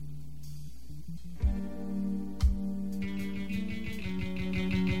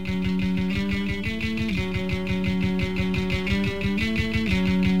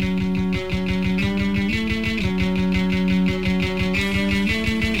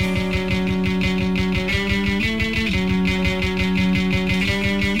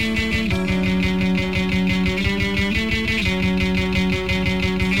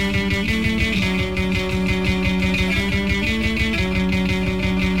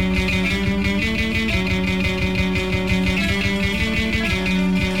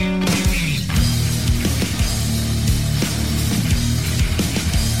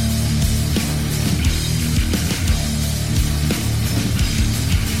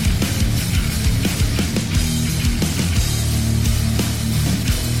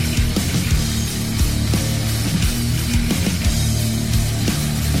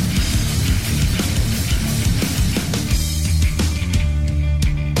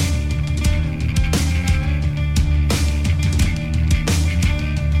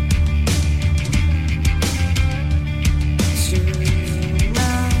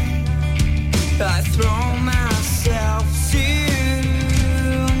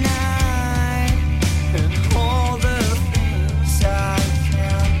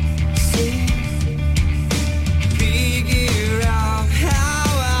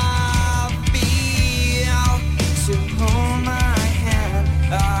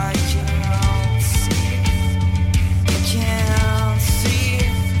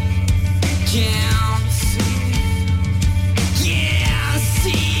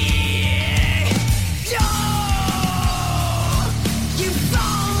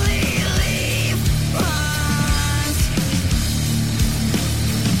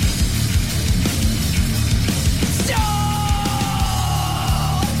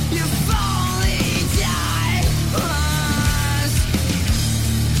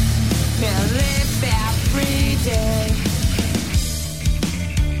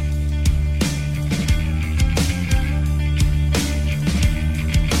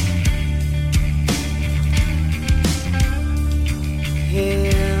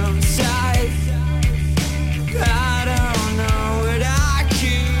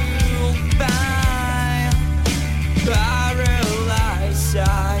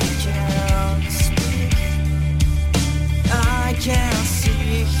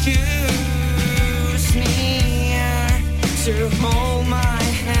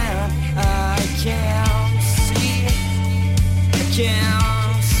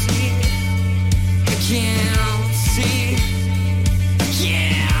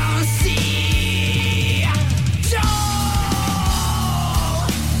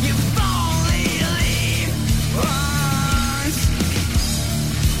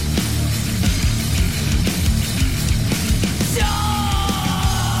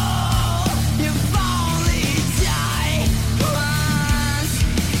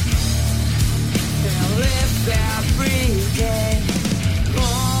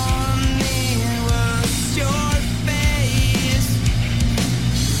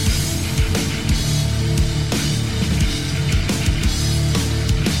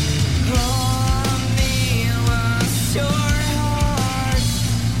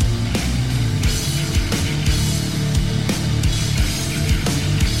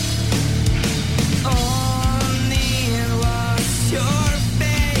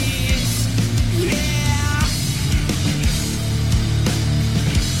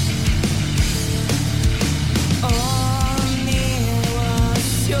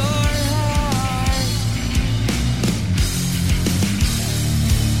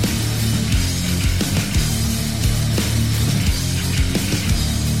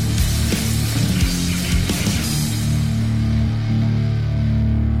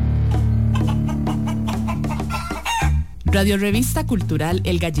 Radio Revista Cultural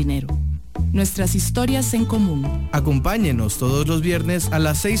El Gallinero. Nuestras historias en común. Acompáñenos todos los viernes a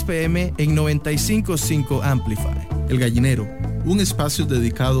las 6 p.m. en 95.5 Amplify. El Gallinero, un espacio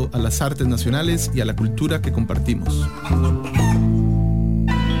dedicado a las artes nacionales y a la cultura que compartimos.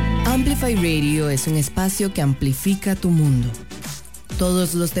 Amplify Radio es un espacio que amplifica tu mundo.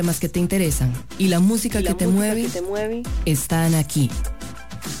 Todos los temas que te interesan y la música que te mueve están aquí.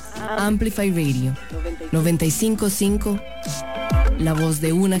 Amplify Radio 95.5, la voz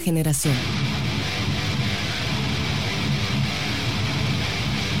de una generación.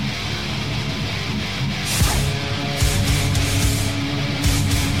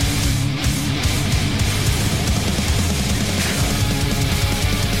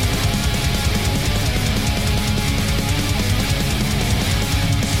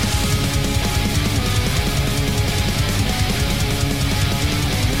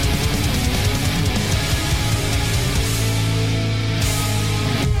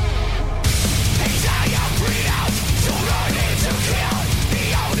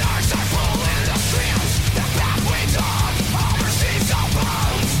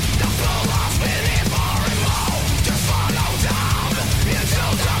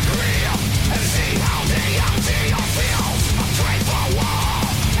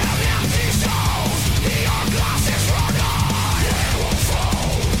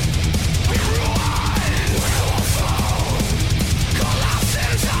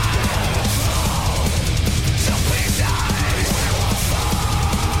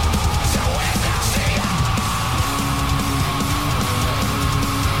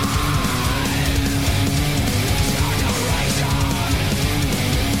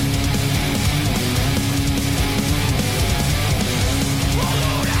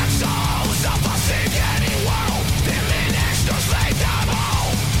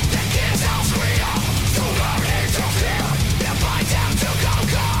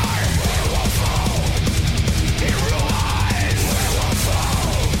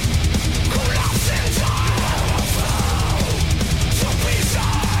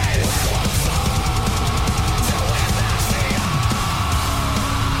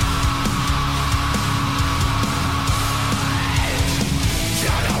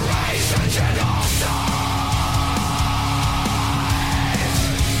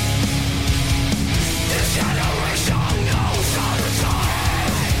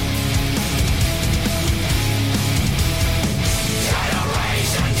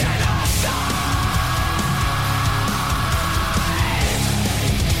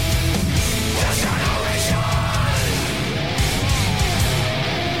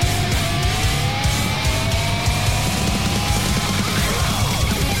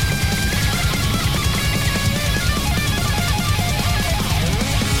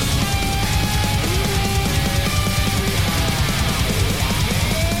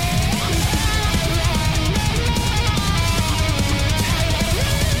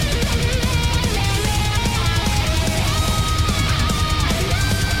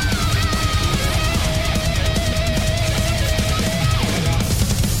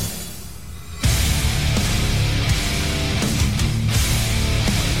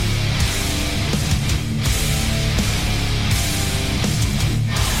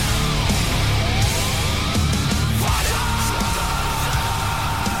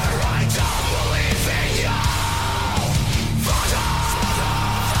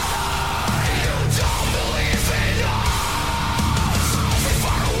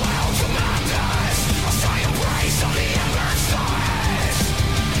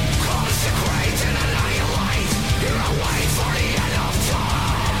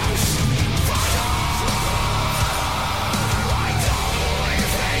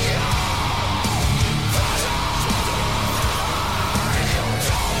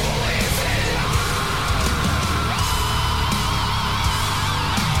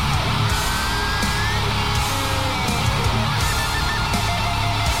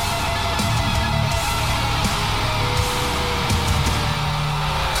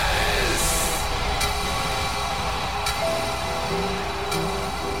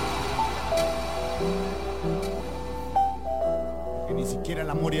 siquiera el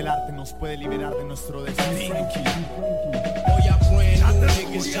amor y el arte nos puede liberar de nuestro destino.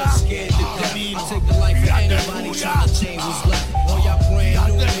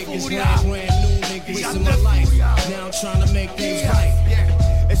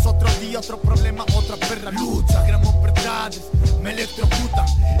 Es otro día, otro problema, otra perra lucha. Gramos verdades, me electrocutan.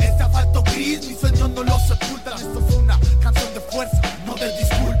 Este asfalto gris, mis sueños no lo sepultan. Esto es una canción de fuerza, no de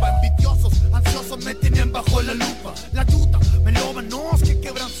disculpa. Envidiosos, ansiosos me tienen bajo la lupa. La ayuda, me loban, no es que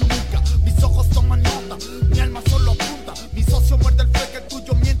quebran su nuca. Mis ojos toman nota, mi alma solo apunta.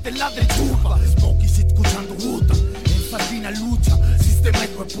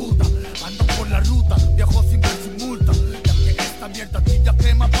 puta. Ando por la ruta, viajo sin ver sin multa. Ya que esta mierda a ti ya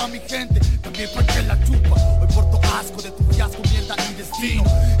quema pa' mi gente, también pa' que la chupa. Hoy porto asco de tu fiasco, mierda y destino.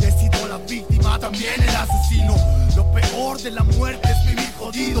 He sido la víctima, también el asesino. Lo peor de la muerte es vivir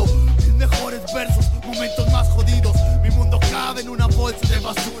jodido. Mis mejores versos, momentos más jodidos. Mi mundo cabe en una bolsa de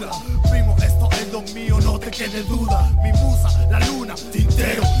basura. Primo, esto es lo mío, no te quede duda. Mi musa, la luna,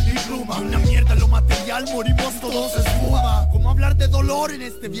 tintero y pluma. Una mierda lo material, morimos todos espuma. ¿Cómo hablar de dolor en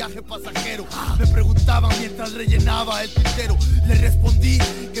este viaje pasajero? Me preguntaban mientras rellenaba el tintero. Le respondí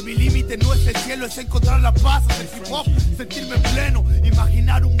que mi límite no es el cielo, es encontrar la paz, hacer hip hop, sentirme pleno,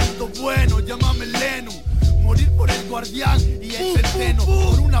 imaginar un mundo bueno, llámame Lennon. Morir por el guardián y el centeno,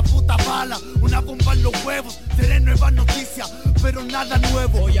 por una puta bala, una bomba en los huevos. Seré nueva noticia, pero nada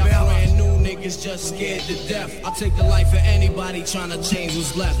nuevo. Oh, y'all brand new niggas just scared to death. I'll take the life of anybody trying to change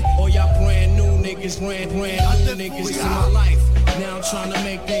what's left. Oh, y'all brand new niggas, brand new niggas to my life. Now I'm trying to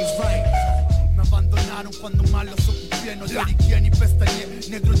make things right. Me abandonaron cuando mal los ocupé. No lloriqué ni pestañé,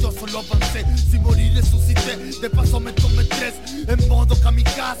 negro yo solo avancé. Si morir resucité, de paso me tomé 3 en modo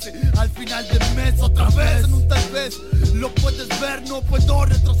kamikaze. Al final del mes otra vez, en un tal vez. Lo puedes ver, no puedo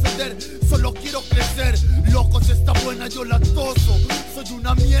retroceder. Solo quiero crecer, loco si está buena yo la toso. Soy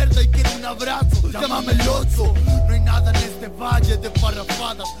una mierda y quiero un abrazo, llámame el oso. No hay nada en este valle de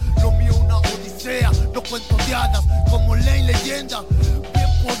parrafadas. Lo mío una odisea, no cuento de hadas. Como ley leyenda, bien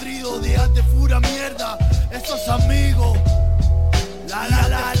podrido, días de pura mierda. Esos amigos, la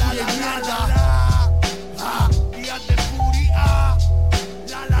mierda. Días de furia,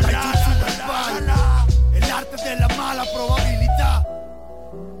 el arte de la mala probabilidad.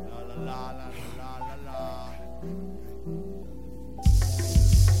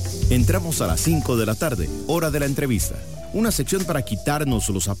 Entramos a las 5 de la tarde, hora de la entrevista. Una sección para quitarnos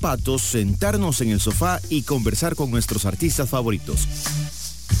los zapatos, sentarnos en el sofá y conversar con nuestros artistas favoritos.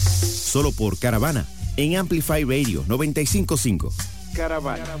 Solo por Caravana, en Amplify Radio 95.5.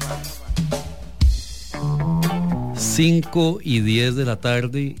 Caravana. 5:10 de la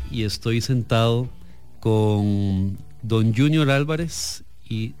tarde y estoy sentado con don Junior Álvarez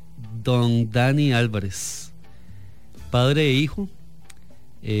y don Dani Álvarez, padre e hijo.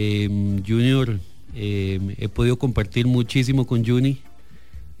 Junior, he podido compartir muchísimo con Juni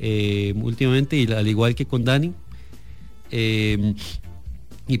últimamente, y al igual que con Dani,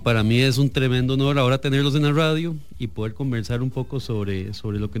 y para mí es un tremendo honor ahora tenerlos en la radio y poder conversar un poco sobre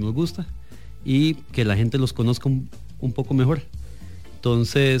lo que nos gusta y que la gente los conozca un poco mejor.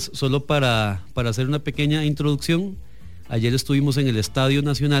 Entonces, solo para hacer una pequeña introducción, ayer estuvimos en el Estadio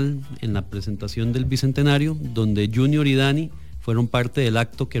Nacional en la presentación del Bicentenario, donde Junior y Dani fueron parte del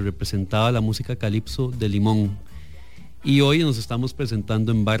acto que representaba la música calipso de Limón. Y hoy nos estamos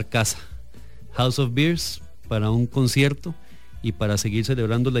presentando en Bar Casa, House of Beers, para un concierto y para seguir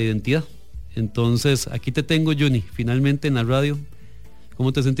celebrando la identidad. Entonces, aquí te tengo, Juni, finalmente en la radio.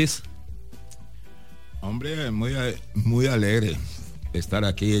 ¿Cómo te sentís? Hombre, muy alegre estar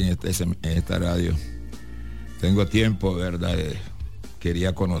aquí en esta radio. Tengo tiempo, ¿verdad?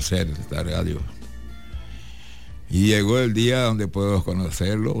 Quería conocer esta radio. Y llegó el día donde puedo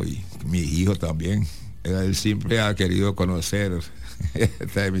conocerlo, y mi hijo también. Él siempre ha querido conocer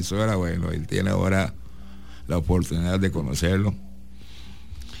esta emisora. Bueno, él tiene ahora la oportunidad de conocerlo.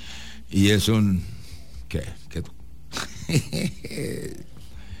 Y es un... ¿Qué?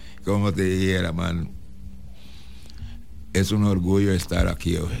 Como te dijera, man, es un orgullo estar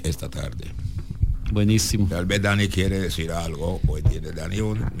aquí esta tarde. Buenísimo. Tal vez Dani quiere decir algo, pues tiene Dani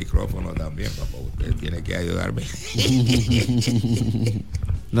un micrófono también, papá, usted tiene que ayudarme.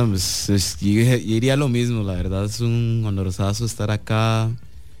 No, pues yo diría lo mismo, la verdad es un honorosazo estar acá.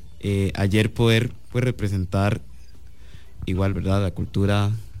 Ayer poder representar igual, ¿verdad?, la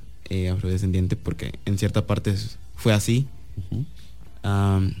cultura afrodescendiente, porque en cierta parte fue así.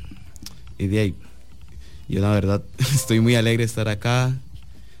 Y de ahí, yo la verdad estoy muy alegre de estar acá.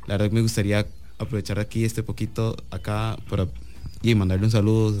 La verdad me gustaría aprovechar aquí este poquito acá para mandarle un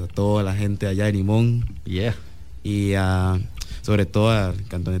saludo a toda la gente allá de Limón. Y sobre todo al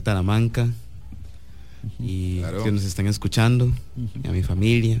Cantón de Talamanca, y claro, que nos están escuchando, y a mi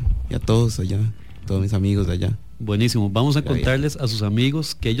familia y a todos allá, todos mis amigos de allá. Buenísimo, vamos a contarles a sus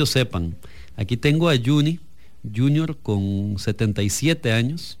amigos que ellos sepan. Aquí tengo a Junior con 77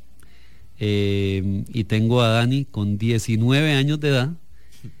 años, y tengo a Dani con 19 años de edad.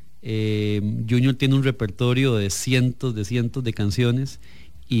 Junior tiene un repertorio de cientos de canciones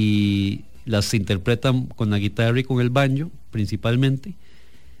y las interpretan con la guitarra y con el banjo principalmente.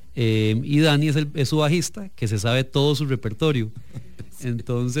 Y Dani es su bajista, que se sabe todo su repertorio.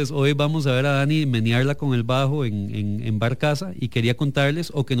 Entonces hoy vamos a ver a Dani menearla con el bajo en Bar Casa, y quería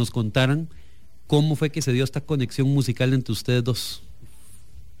contarles, o que nos contaran, cómo fue que se dio esta conexión musical entre ustedes dos.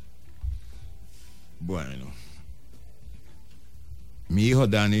 Bueno, mi hijo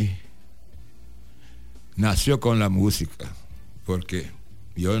Dani nació con la música, porque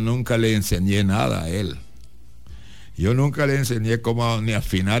yo nunca le enseñé nada a él. Yo nunca le enseñé cómo ni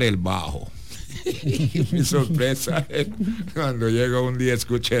afinar el bajo. Mi sorpresa es cuando llega un día,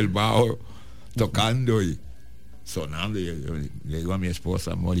 escuché el bajo tocando y sonando, y yo le digo a mi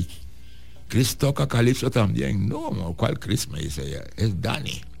esposa, Mori, Chris toca calipso también. No, ¿cuál Chris? Me dice ella, es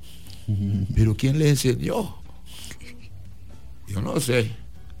Dani. ¿Pero quién le enseñó? Yo no sé.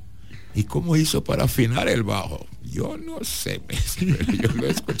 ¿Y cómo hizo para afinar el bajo? Yo no sé, pero yo lo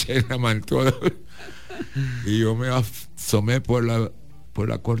escuché en la mantola. Y yo me asomé por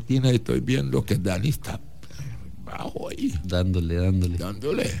la cortina y estoy viendo que Dani está bajo ahí.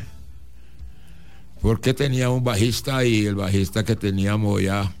 Dándole. Porque tenía un bajista, y el bajista que teníamos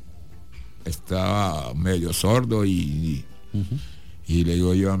ya estaba medio sordo, y le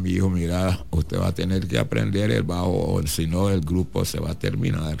digo yo a mi hijo, mira, usted va a tener que aprender el bajo, o si no el grupo se va a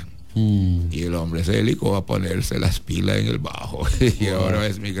terminar. Y el hombre se dedicó a ponerse las pilas en el bajo. Y ahora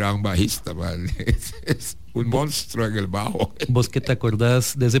es mi gran bajista, man. Es un monstruo en el bajo. ¿Vos qué te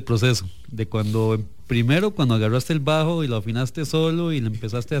acordás de ese proceso? De cuando agarraste el bajo y lo afinaste solo y le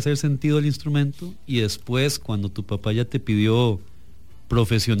empezaste a hacer sentido al instrumento, y después cuando tu papá ya te pidió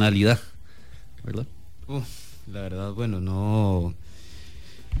profesionalidad, ¿verdad? La verdad, bueno, no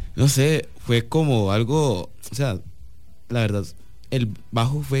sé, fue como algo, o sea, la verdad, el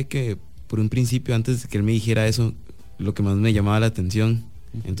bajo fue que por un principio, antes de que él me dijera eso, lo que más me llamaba la atención.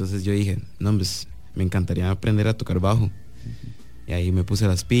 Entonces yo dije, no, pues me encantaría aprender a tocar bajo. Y ahí me puse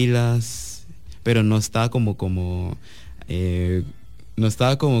las pilas, pero no estaba como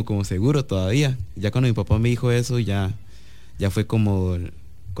seguro todavía. Ya cuando mi papá me dijo eso, ya fue como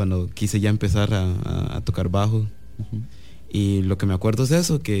cuando quise ya empezar a tocar bajo. Y lo que me acuerdo es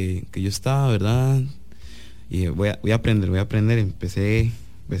eso, que yo estaba, ¿verdad? Y voy a aprender. Empecé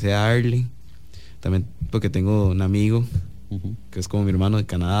a darle. También porque tengo un amigo que es como mi hermano de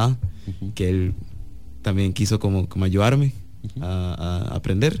Canadá, que él también quiso como ayudarme a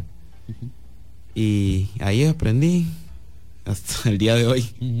aprender. Y ahí aprendí hasta el día de hoy.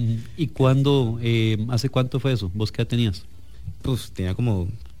 ¿Y hace cuánto fue eso? ¿Vos qué tenías? Pues tenía como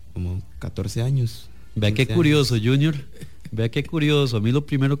 14 años. Vea qué curioso, Junior. Vea qué curioso. A mí lo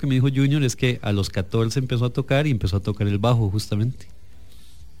primero que me dijo Junior es que a los 14 empezó a tocar, y empezó a tocar el bajo, justamente.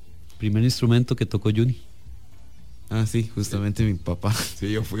 Primer instrumento que tocó Juni. Ah, sí, justamente mi papá.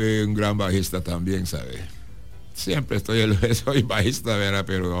 Sí, yo fui un gran bajista también, ¿sabes? Siempre soy bajista, ¿verdad?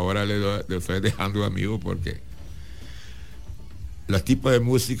 Pero ahora le estoy dejando amigo, porque los tipos de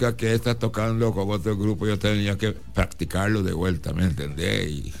música que está tocando con otro grupo, yo tenía que practicarlo de vuelta, ¿me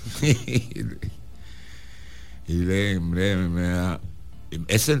entendés? Y me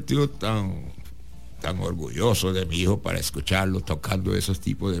he sentido tan orgulloso de mi hijo para escucharlo tocando esos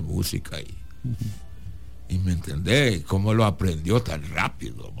tipos de música, y me entendés cómo lo aprendió tan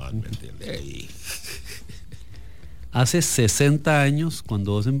rápido, man, me entendés. Hace 60 años,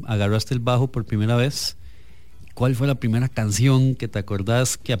 cuando vos agarraste el bajo por primera vez, ¿cuál fue la primera canción que te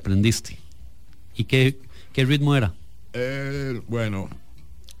acordás que aprendiste? ¿Y qué ritmo era? Bueno,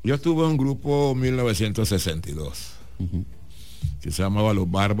 yo tuve un grupo en 1962 que se llamaba Los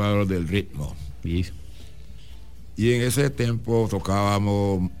Bárbaros del Ritmo. Y en ese tiempo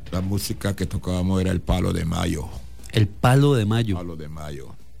tocábamos, la música que tocábamos era el Palo de Mayo. El Palo de Mayo. Palo de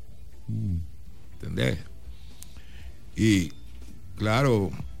Mayo. ¿Entendés? Y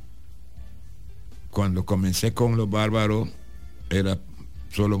claro, cuando comencé con Los Bárbaros era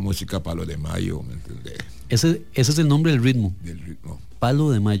solo música Palo de Mayo, ¿me entendés? Ese es el nombre del ritmo. Del ritmo.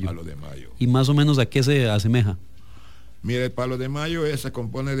 Palo de Mayo. Palo de Mayo. ¿Y más o menos a qué se asemeja? Mira, el Palo de Mayo se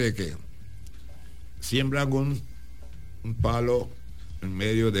compone de que siembran un palo en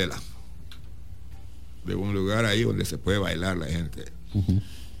medio de un lugar ahí donde se puede bailar la gente.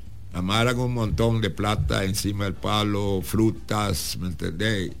 Amarran un montón de plata encima del palo, frutas, ¿me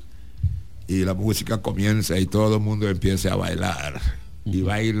entendés? Y la música comienza y todo el mundo empieza a bailar. Y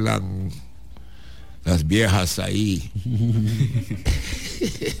bailan las viejas ahí.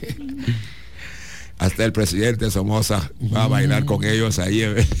 Hasta el presidente Somoza va a bailar con ellos ahí.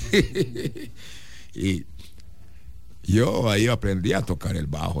 Y yo ahí aprendí a tocar el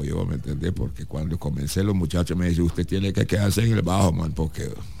bajo, yo me entendí, porque cuando comencé los muchachos me dicen, usted tiene que quedarse en el bajo, man, porque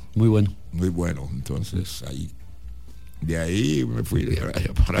muy bueno. Muy bueno. Entonces ahí De ahí me fui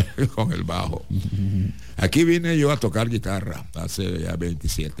para con el bajo. Aquí vine yo a tocar guitarra hace ya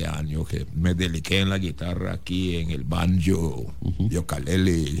 27 años que me dediqué en la guitarra aquí en el banjo y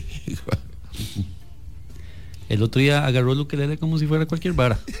ukulele. El otro día agarró el ukelele como si fuera cualquier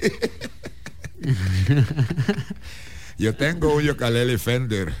vara. Yo tengo un ukulele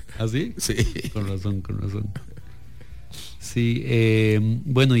Fender. ¿Ah, sí? Sí. Con razón. Sí,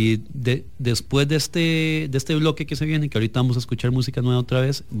 bueno, y después de este bloque que se viene, que ahorita vamos a escuchar música nueva otra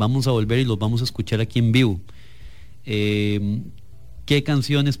vez, vamos a volver y los vamos a escuchar aquí en vivo. ¿Qué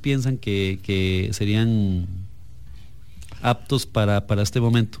canciones piensan que serían aptos para este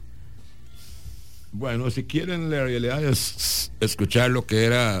momento? Bueno, si quieren la realidad es escuchar lo que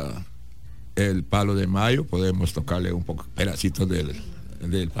era el Palo de Mayo, podemos tocarle un poco pedacitos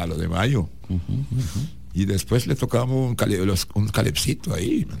del Palo de Mayo. Y después le tocamos un calipsito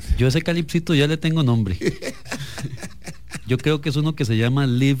ahí. Yo ese calipsito ya le tengo nombre. Yo creo que es uno que se llama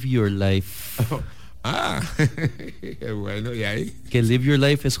Live Your Life. Bueno, y ahí. Que Live Your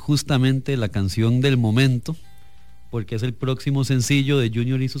Life es justamente la canción del momento, porque es el próximo sencillo de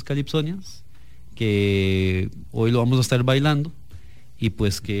Junior y sus Calipsonians, que hoy lo vamos a estar bailando, y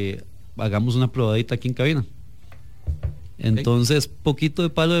pues que hagamos una probadita aquí en cabina. Entonces, poquito de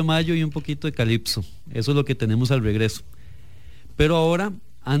Palo de Mayo y un poquito de calipso. Eso es lo que tenemos al regreso. Pero ahora,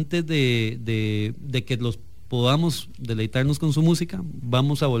 antes de que los podamos deleitarnos con su música,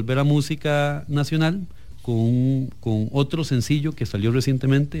 vamos a volver a música nacional con otro sencillo que salió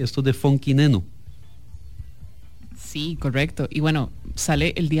recientemente. Esto es de Funky Neno. Sí, correcto. Y bueno,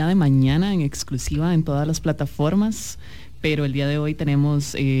 sale el día de mañana en exclusiva en todas las plataformas. Pero el día de hoy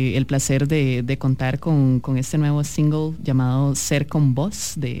tenemos el placer de contar con este nuevo single llamado Ser con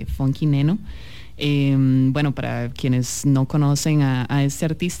Vos de Funky Neno. Bueno, para quienes no conocen a este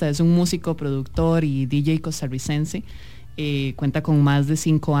artista, es un músico, productor y DJ costarricense. Cuenta con más de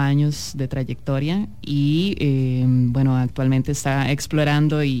 5 años de trayectoria y bueno, actualmente está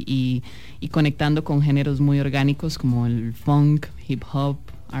explorando y conectando con géneros muy orgánicos como el funk, hip hop,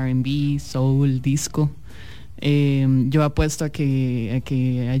 R&B, soul, disco. Yo apuesto a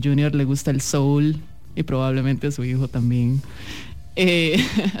que a Junior le gusta el soul y probablemente a su hijo también.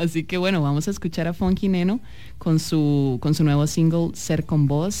 Así que bueno, vamos a escuchar a Funky Neno con su nuevo single Ser con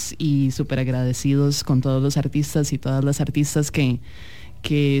Vos, y súper agradecidos con todos los artistas y todas las artistas que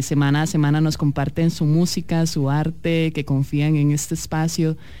semana a semana nos comparten su música, su arte, que confían en este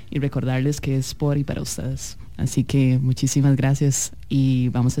espacio, y recordarles que es por y para ustedes. Así que muchísimas gracias y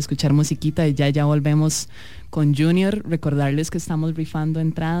vamos a escuchar musiquita y ya volvemos con Junior. Recordarles que estamos rifando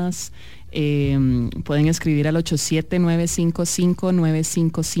entradas. Pueden escribir al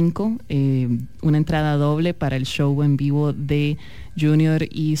 87-955-955 una entrada doble para el show en vivo de Junior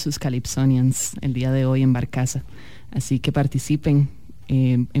y sus Calipsonians el día de hoy en Barcaza. Así que participen,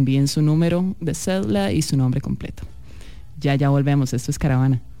 envíen su número de cédula y su nombre completo. Ya volvemos. Esto es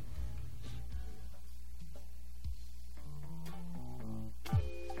Caravana.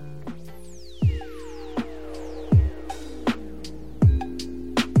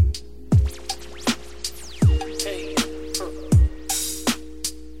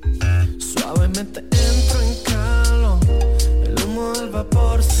 Suavemente entro en calor, el humo del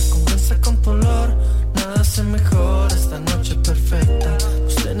vapor se condensa con tu olor. Nada se mejora, esta noche perfecta.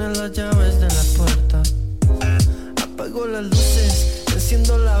 Pues tienes las llaves de la puerta. Apago las luces,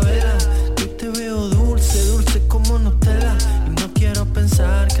 enciendo la vela. Hoy te veo dulce, dulce como Nutella. Y no quiero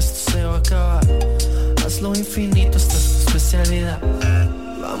pensar que esto se va a acabar. Hazlo infinito, esta es tu especialidad.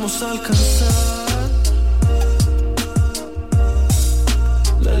 Vamos a alcanzar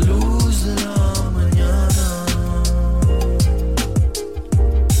la luz de la mañana,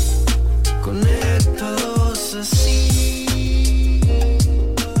 conectados así,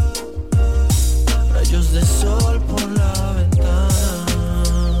 rayos de sol por la ventana.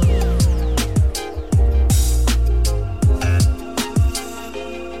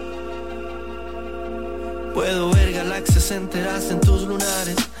 Puedo ver galaxias enteras en tus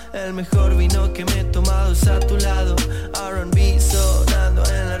lunares. El mejor vino que me he tomado es a tu lado. R&B sonando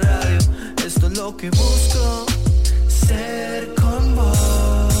en la radio. Esto es lo que busco, ser con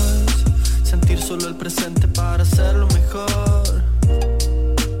vos. Sentir solo el presente para hacerlo mejor.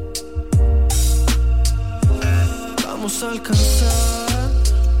 Vamos a alcanzar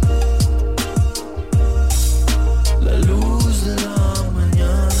la luz de la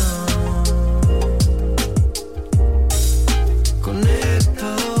mañana,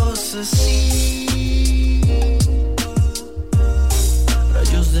 conectados así,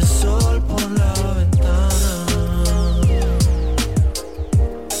 rayos de sol por la ventana.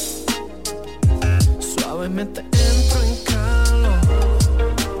 Suavemente entro en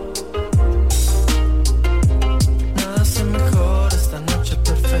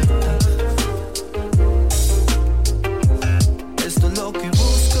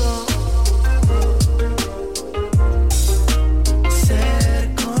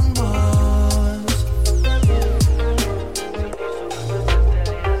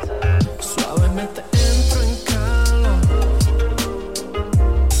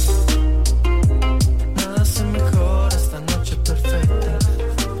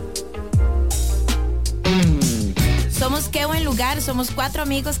somos 4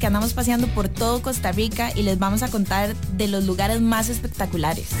 amigos que andamos paseando por todo Costa Rica y les vamos a contar de los lugares más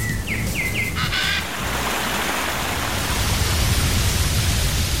espectaculares.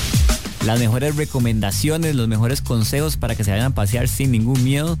 Las mejores recomendaciones, los mejores consejos para que se vayan a pasear sin ningún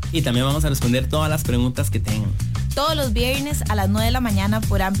miedo. Y también vamos a responder todas las preguntas que tengan. Todos los viernes a las 9 de la mañana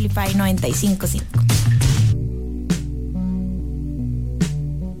por Amplify 95.5.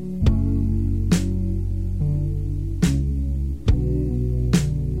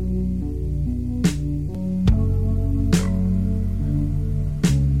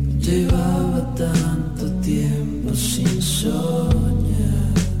 Llevaba tanto tiempo sin soñar,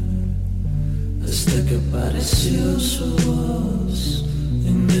 hasta que apareció su voz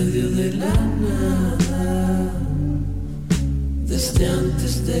en medio de la nada. Desde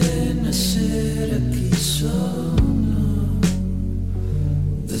antes de nacer aquí sonó,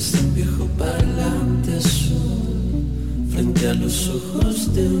 desde un viejo parlante azul, frente a los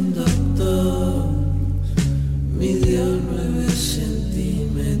ojos de un doctor, midió 9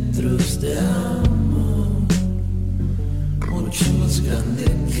 centímetros de amor, mucho más grande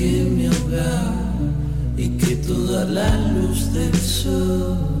que mi hogar y que toda la luz del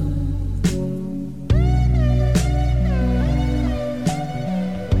sol.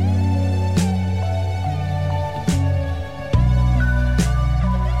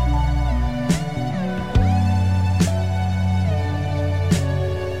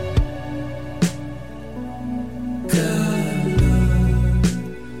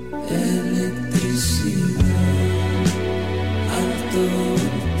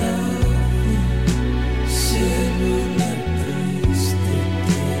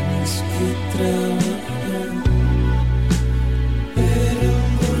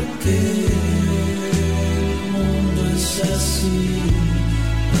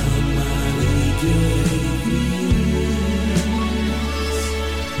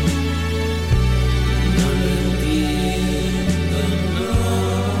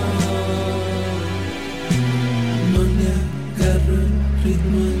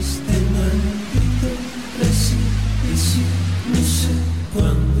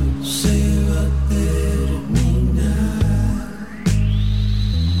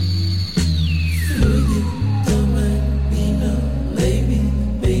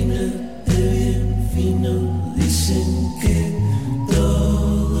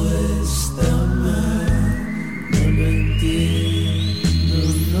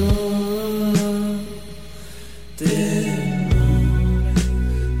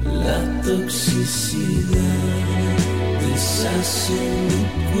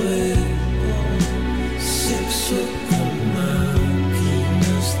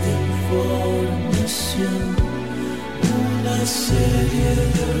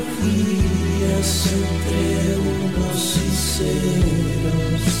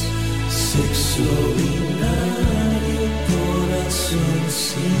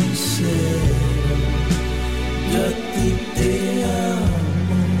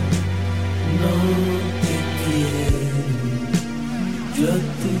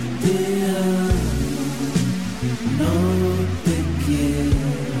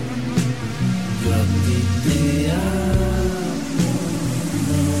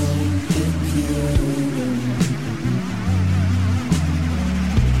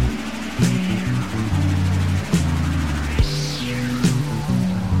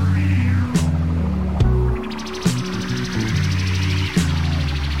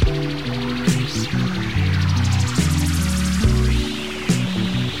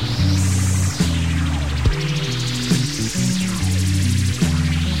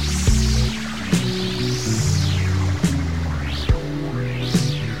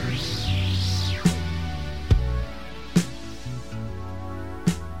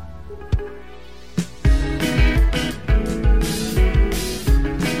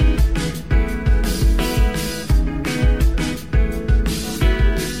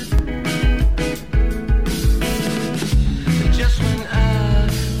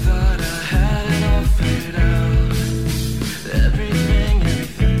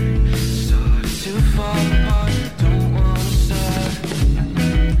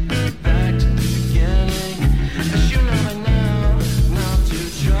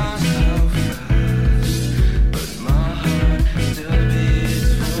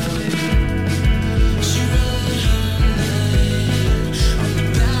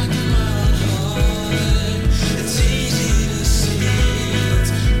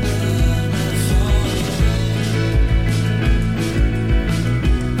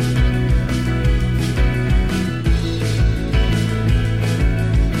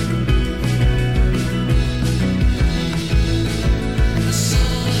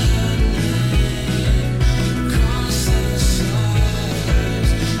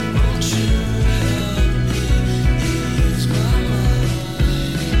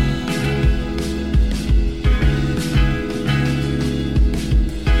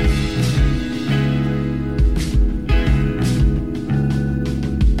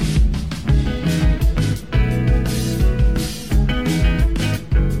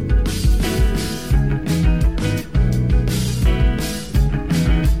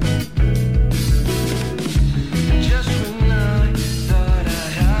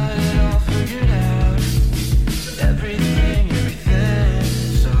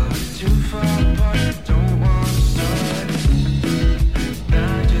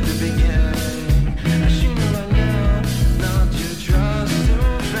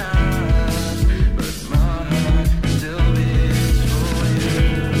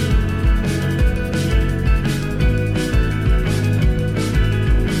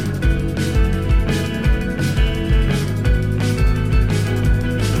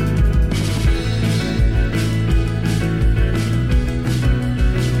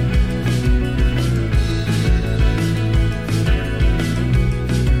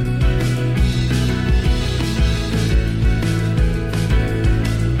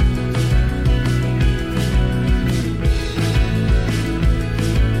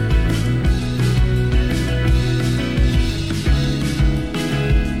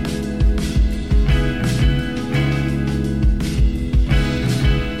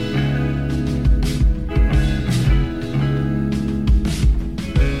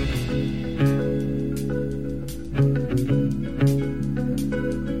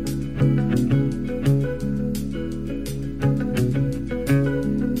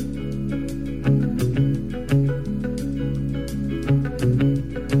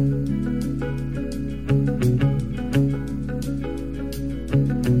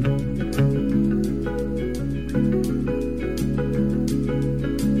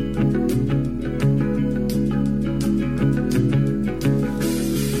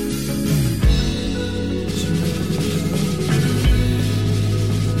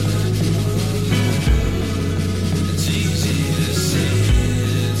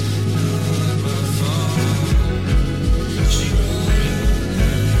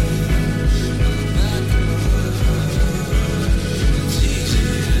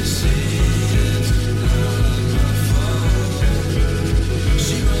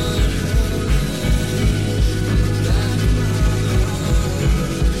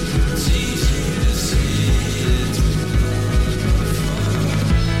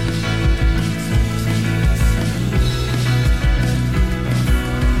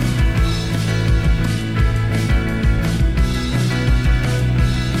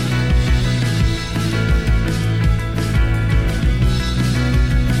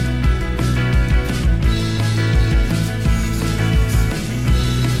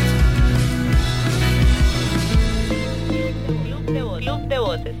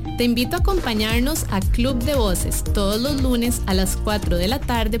 Te invito a acompañarnos a Club de Voces todos los lunes a las 4 de la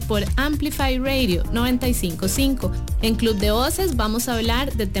tarde por Amplify Radio 955. En Club de Voces vamos a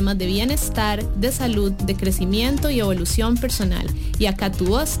hablar de temas de bienestar, de salud, de crecimiento y evolución personal. Y acá tu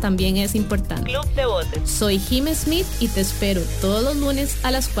voz también es importante. Club de Voces. Soy Jim Smith y te espero todos los lunes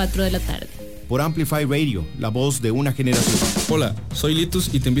a las 4 de la tarde. Por Amplify Radio, la voz de una generación. Hola, soy Litus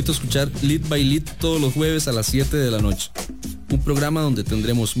y te invito a escuchar Lead by Lead todos los jueves a las 7 de la noche. Un programa donde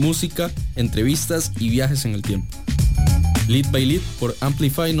tendremos música, entrevistas y viajes en el tiempo. Lead by Lead por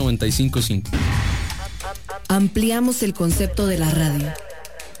Amplify 955. Ampliamos el concepto de la radio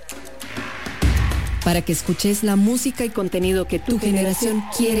para que escuches la música y contenido que tu generación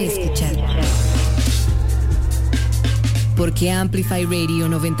quiere escuchar. Porque Amplify Radio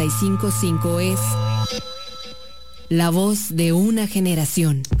 955 es la voz de una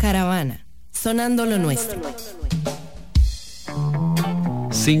generación. Caravana, sonando lo nuestro.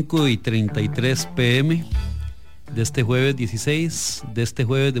 5:33 p.m. de este jueves 16, de este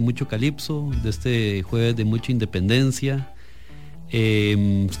jueves de mucho calipso, de este jueves de mucha independencia.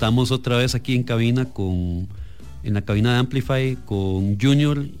 Estamos otra vez aquí en la cabina de Amplify con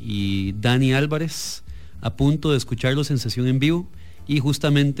Junior y Dani Álvarez, a punto de escucharlos en sesión en vivo, y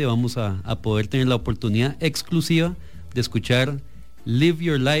justamente vamos a poder tener la oportunidad exclusiva de escuchar Live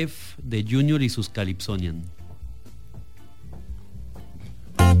Your Life de Junior y sus Calypsonian.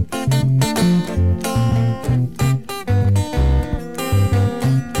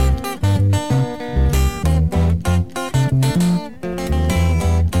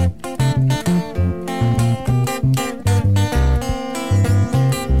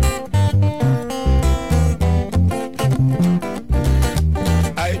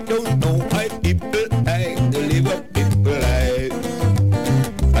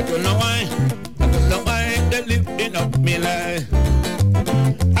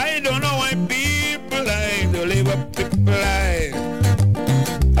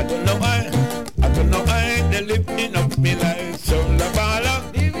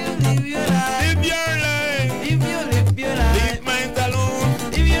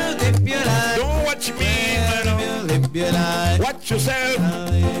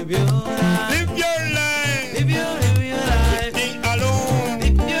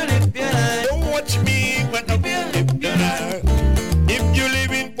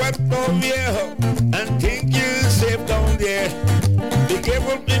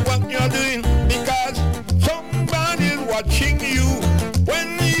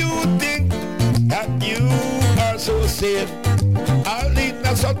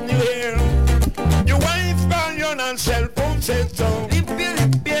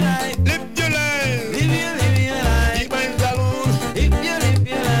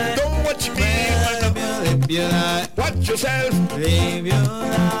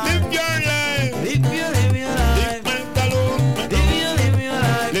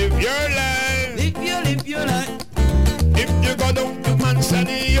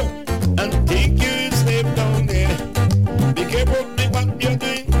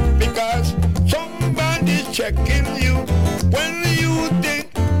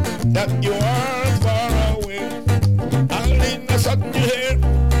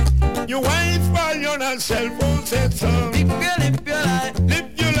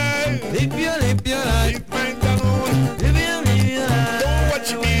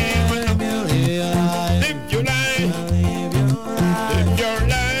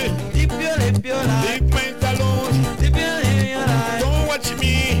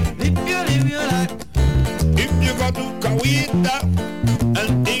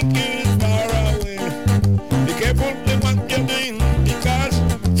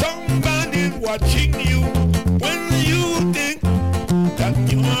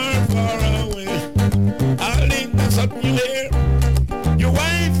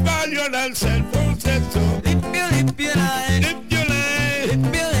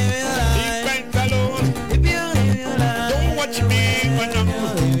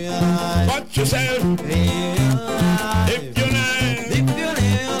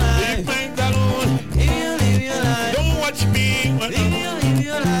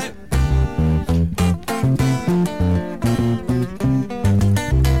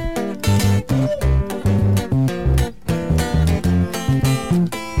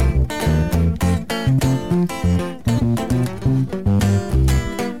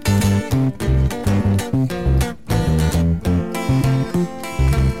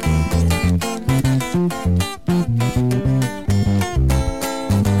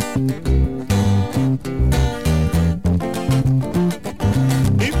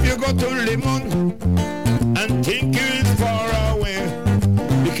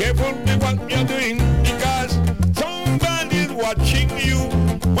 careful with what you're doing, because somebody's watching you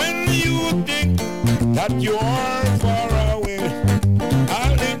when you think that you are far away.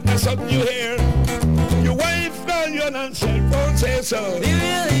 I think that's what you hear. Your wife call you on cell phone, say so. Live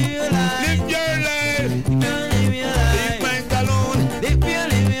your life. Live your life. Live your life. Leave mine alone. Live your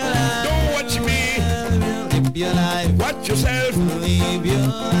life. Don't watch me. Live your life. Watch yourself. Live your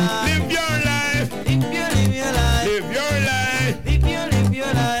life. Live your life. Live your life. Live your life. Live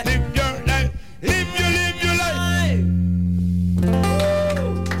your life. Live your life. Live your life.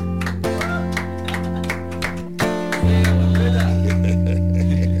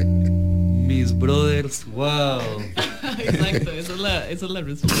 Mis brothers, wow. Exacto, esa es la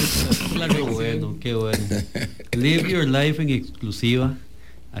respuesta. Esa es la Qué bueno, qué bueno. Live Your Life en exclusiva,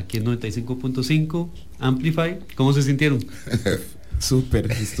 aquí en 95.5 Amplify. ¿Cómo se sintieron?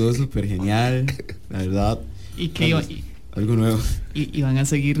 Súper, estuvo súper genial, la verdad. ¿Y qué iba? Algo nuevo. Y van a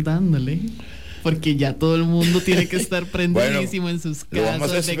seguir dándole, porque ya todo el mundo tiene que estar prendidísimo en sus casas. Lo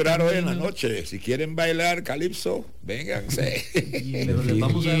vamos a esperar hoy en la noche. Si quieren bailar calipso, vénganse. Pero les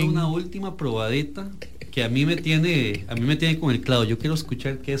vamos a dar una última probadita que a mí me tiene con el clavo. Yo quiero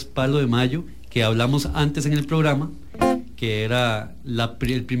escuchar qué es Palo de Mayo, que hablamos antes en el programa, que era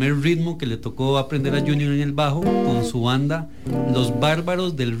el primer ritmo que le tocó aprender a Junior en el bajo con su banda Los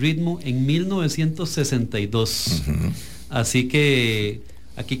Bárbaros del Ritmo en 1962. Así que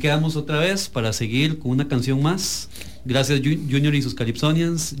aquí quedamos otra vez para seguir con una canción más. Gracias Junior y sus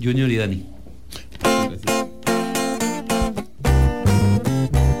Calypsonians, Junior y Dani. Gracias.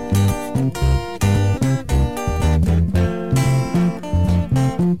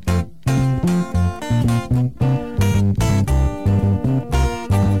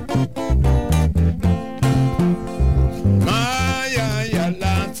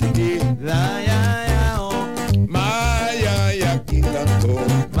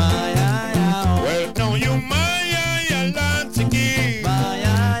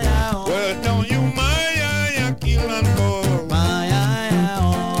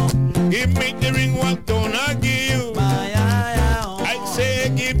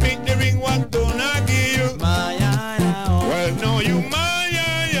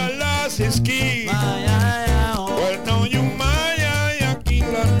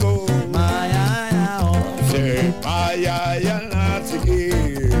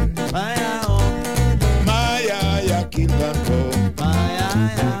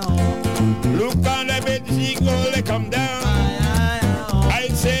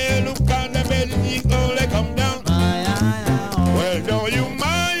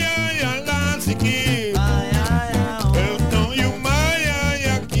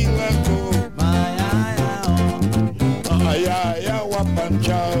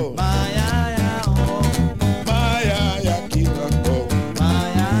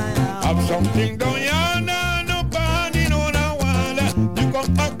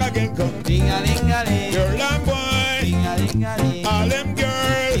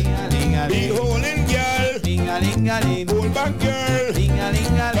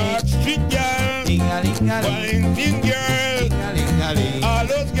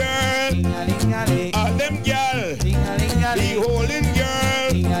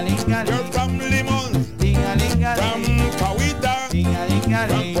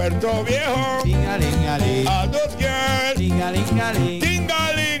 Puerto Viejo, a dos girls, tingaling, tingaling,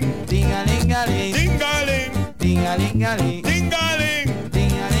 tingaling, tingaling, tingaling, tingaling, tingaling, tingaling.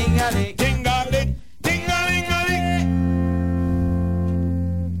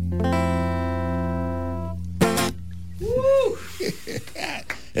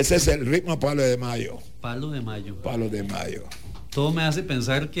 Ese es el ritmo Palo de Mayo. Palo de Mayo. Palo de Mayo. Todo me hace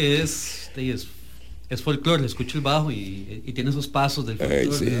pensar que es folclore. Escucho el bajo y tiene esos pasos del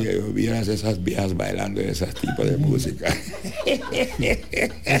folclore. Sí, vieras esas viejas bailando ese tipo de música.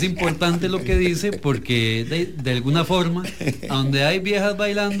 Es importante lo que dice, porque de alguna forma, a donde hay viejas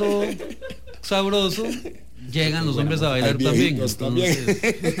bailando sabroso, llegan los hombres a bailar también. Entonces,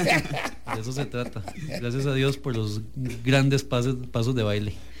 de eso se trata. Gracias a Dios por los grandes pasos de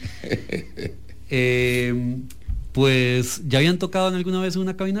baile. Pues, ¿ya habían tocado en alguna vez en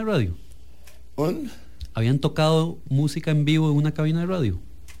una cabina de radio? ¿Habían tocado música en vivo en una cabina de radio?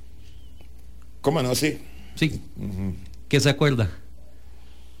 ¿Cómo no? Sí. Sí. ¿Qué se acuerda?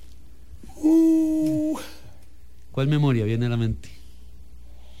 ¿Cuál memoria viene a la mente?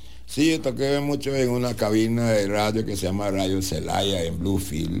 Sí, yo toqué mucho en una cabina de radio que se llama Radio Celaya en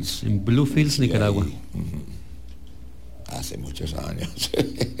Bluefields. En Bluefields, sí, Nicaragua. Hace muchos años.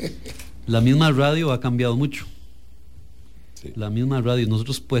 La misma radio ha cambiado mucho. Sí. La misma radio.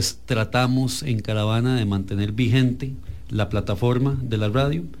 Nosotros pues tratamos en Caravana de mantener vigente la plataforma de la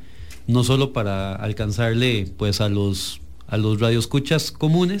radio, no solo para alcanzarle pues a los radioescuchas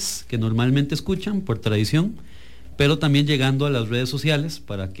comunes que normalmente escuchan por tradición, pero también llegando a las redes sociales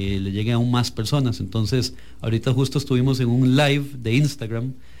para que le llegue a aún más personas. Entonces, ahorita justo estuvimos en un live de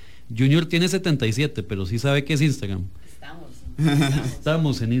Instagram. Junior tiene 77, pero sí sabe qué es Instagram.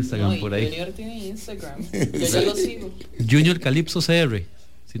 Estamos en Instagram, por ahí. Junior tiene Instagram. Yo ya lo sigo. Junior Calypso CR,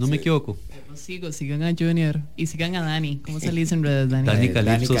 si no me equivoco. Lo sigo, sigan a Junior y sigan a Dani. ¿Cómo se le dice en redes, Dani? Dani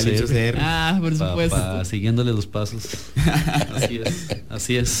Calypso CR. Ah, por supuesto. Papá, siguiéndole los pasos.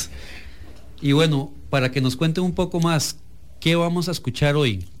 Así es. Y bueno, para que nos cuenten un poco más, ¿qué vamos a escuchar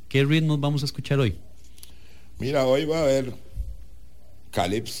hoy? ¿Qué ritmos vamos a escuchar hoy? Mira, hoy va a haber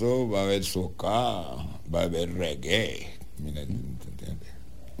calipso, va a haber soca, va a haber reggae. Mira,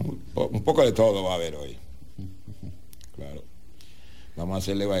 un poco de todo va a haber hoy. Claro. Vamos a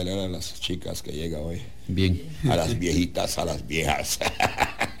hacerle bailar a las chicas que llega hoy. Bien. A las viejitas, a las viejas.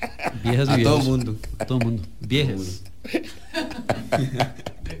 Viejas y a viejos. todo mundo. A todo mundo. Viejas.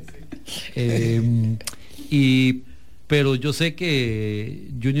 Pero yo sé que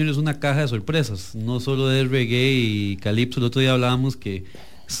Junior es una caja de sorpresas, no solo de reggae y calipso. El otro día hablábamos que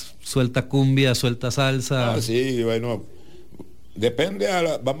suelta cumbia, suelta salsa. Ah, sí, bueno, depende,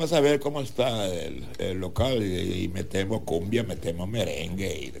 vamos a ver cómo está el local y metemos cumbia, metemos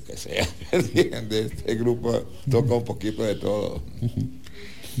merengue y lo que sea. Este grupo toca un poquito de todo.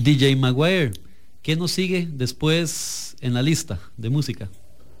 DJ Maguire, ¿qué nos sigue después en la lista de música?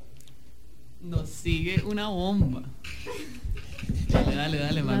 Nos sigue una bomba.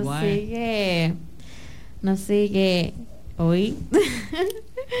 Dale, Maguire. Nos sigue hoy.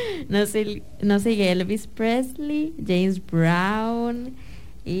 nos sigue Elvis Presley, James Brown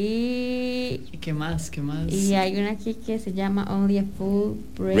y ¿qué más? Y hay una aquí que se llama Only a Fool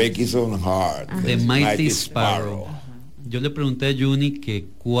Breaks on Heart, de Mighty Sparrow. Yo le pregunté a Juni que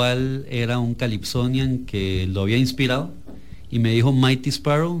cuál era un calypsonian que lo había inspirado y me dijo Mighty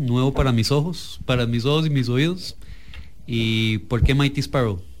Sparrow, nuevo para mis ojos y mis oídos. ¿Y por qué Mighty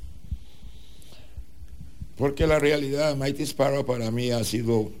Sparrow? Porque la realidad, Mighty Sparrow para mí ha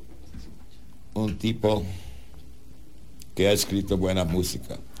sido un tipo que ha escrito buena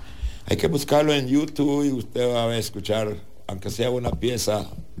música. Hay que buscarlo en YouTube y usted va a escuchar, aunque sea una pieza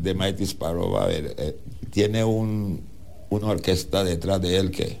de Mighty Sparrow, va a ver, tiene una orquesta detrás de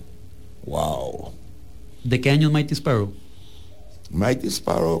él que, wow. ¿De qué año es Mighty Sparrow? Mighty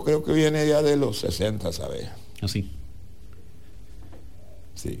Sparrow creo que viene ya de los 60, ¿sabes? Así.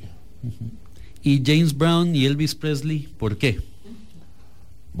 Sí. ¿Y James Brown y Elvis Presley, por qué?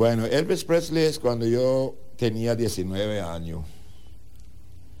 Bueno, Elvis Presley es cuando yo tenía 19 años.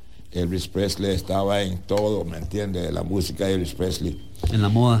 Elvis Presley estaba en todo, ¿me entiendes? La música de Elvis Presley. En la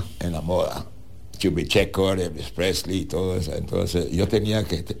moda. En la moda. Chubby Checker, Elvis Presley y todo eso. Entonces yo tenía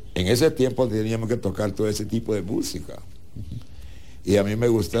que, en ese tiempo teníamos que tocar todo ese tipo de música. Y a mí me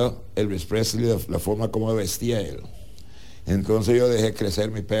gustó Elvis Presley, la forma como vestía él. Entonces yo dejé crecer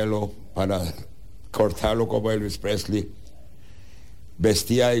mi pelo para cortarlo como Elvis Presley.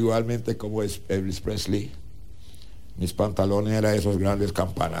 Vestía igualmente como Elvis Presley. Mis pantalones eran esos grandes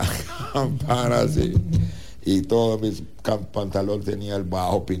campanas y todos mis pantalones tenía el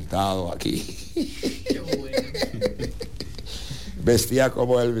bajo pintado aquí. Vestía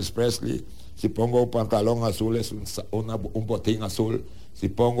como Elvis Presley. Si pongo un pantalón azul es un botín azul. Si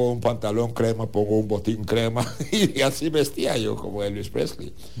pongo un pantalón crema, pongo un botín crema. Y así vestía yo como Elvis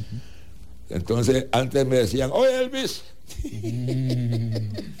Presley. Entonces antes me decían, oye Elvis.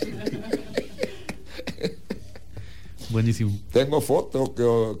 Buenísimo. Tengo fotos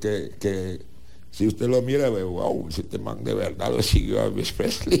que si usted lo mira, wow, si te man de verdad lo siguió a Elvis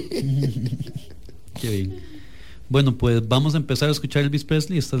Presley. Qué bien. Bueno, pues vamos a empezar a escuchar Elvis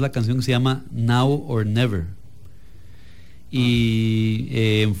Presley. Esta es la canción que se llama Now or Never.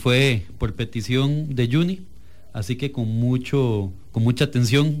 Y fue por petición de Juni. Así que con mucha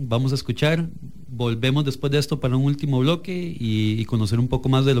atención vamos a escuchar. Volvemos después de esto para un último bloque y conocer un poco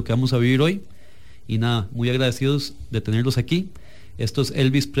más de lo que vamos a vivir hoy. Y nada, muy agradecidos de tenerlos aquí. Esto es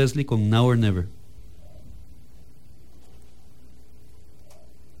Elvis Presley con Now or Never.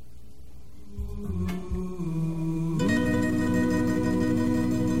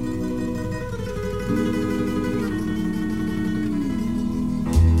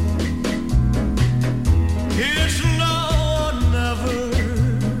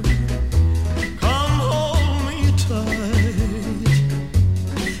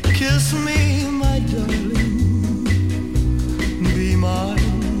 Me, my darling, be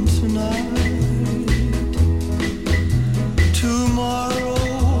mine tonight.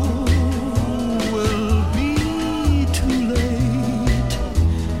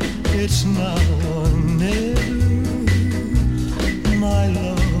 It's now or never. My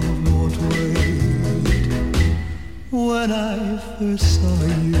love won't wait. When I first saw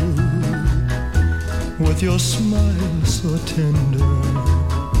you, with your smile so tender,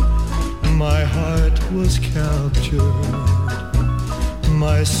 my heart was captured,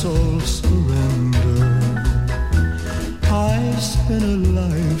 my soul surrendered. I spent a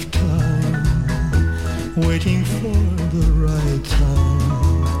lifetime waiting for the right time.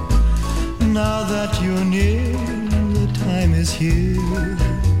 Now that you're near, the time is here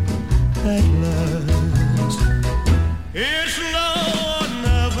at last. It's now or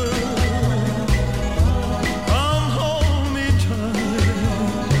never. Come hold me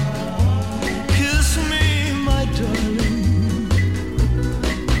tight. Kiss me, my darling.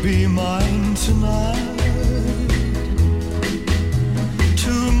 Be mine tonight.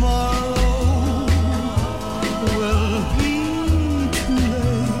 Tomorrow will be too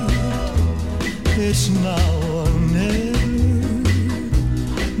late. It's now or never.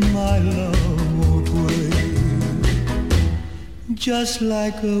 My love won't wait. Just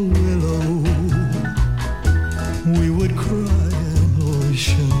like a willow, we would cry an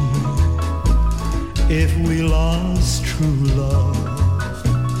ocean if we lost true love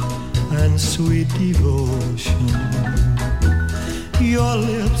and sweet devotion. Your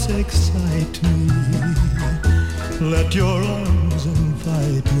lips excite me, let your arms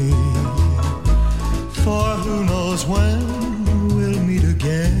invite me, for who knows when we'll meet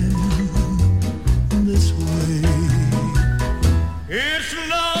again this way. It's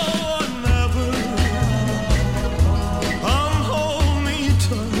now or never. Come hold me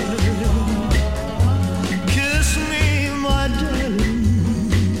tight. Kiss me, my darling.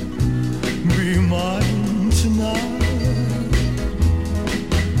 Be mine tonight.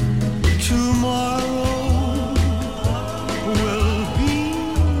 Tomorrow will be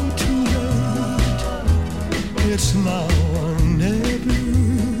too late. It's now or never.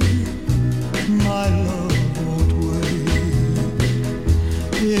 My love won't wait.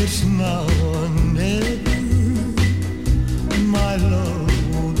 It's now or never. My love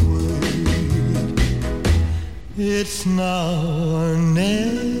won't wait. It's now or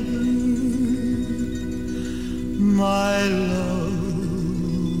never. My love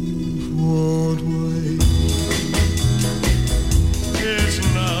won't wait. It's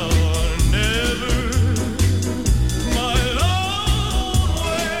now or never. My love won't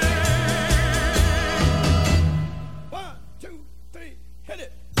wait. 1, 2, 3, hit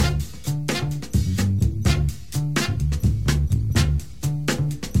it.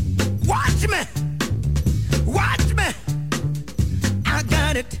 Watch me. Watch me. I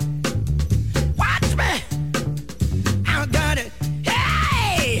got it. Watch me. I got it.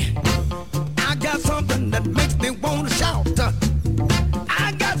 Hey! I got something that makes me want to shout.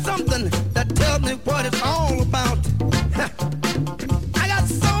 I got something that tells me what it's all about. I got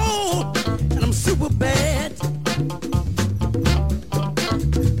soul, and I'm super bad.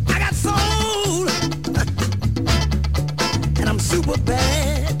 I got soul, and I'm super bad.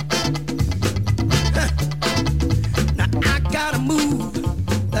 Now I got a move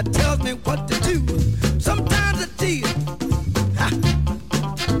that tells me what to do. Sometimes it's tears.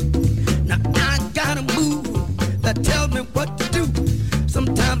 Now I got a move that tells me what to do.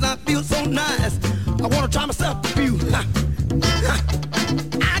 Sometimes I feel so nice, I wanna try myself a few.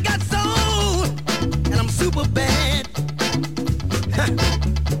 I got soul, and I'm super bad.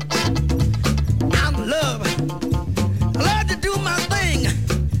 I love to do my thing.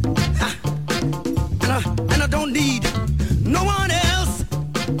 And I don't need no one else.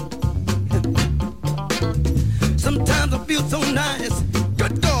 Sometimes I feel so nice.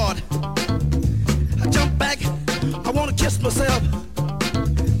 Good God. I jump back. I want to kiss myself.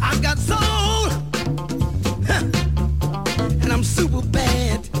 I got soul. And I'm super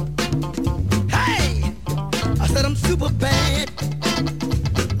bad. Hey! I said I'm super bad.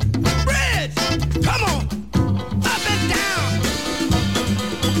 Bridge! Come on! Up and down!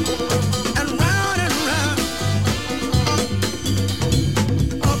 And round and round.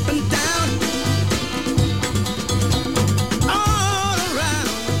 Up and down. All around.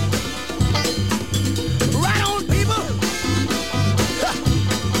 Right on, people.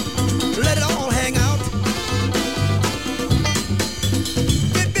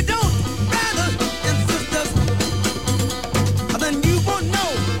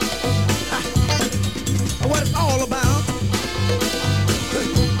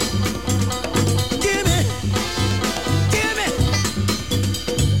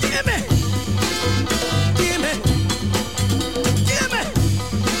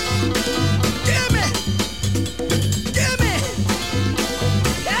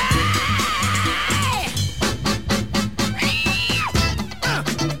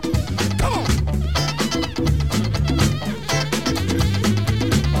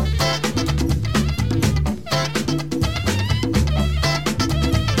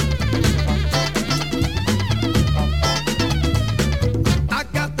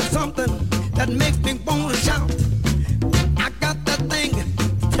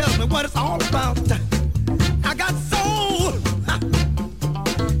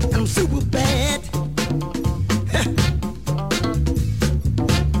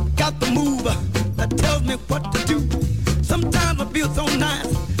 so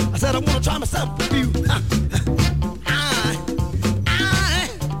nice. I said I wanna try myself with you.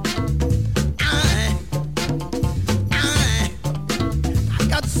 I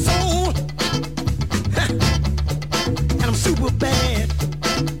got soul, and I'm super bad.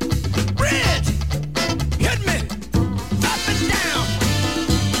 Bridge, hit me, up and down,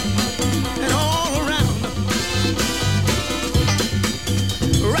 and all around.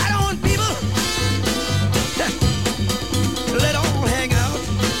 Right on, people. Let all hang out.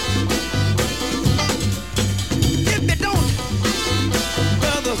 If you don't,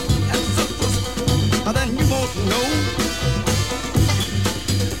 brothers and sisters, then you won't know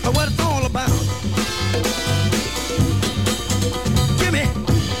what it's all about. Gimme,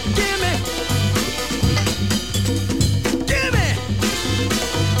 gimme, gimme,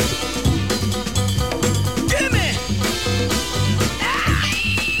 gimme.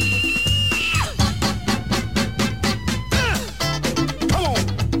 Come on.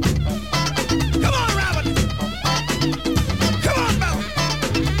 Come on, Robert. Come on, brother.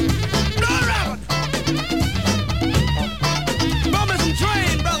 No, Robert. Robinson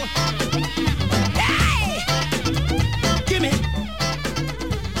train, brother. Hey! Gimme.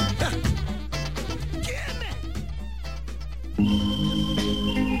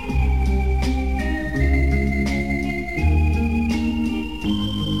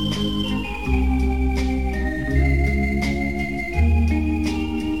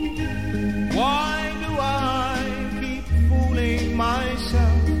 Why do I keep fooling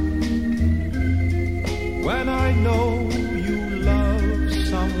myself when I know you love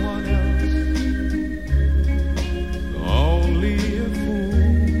someone else? Only a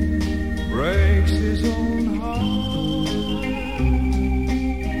fool breaks his own heart.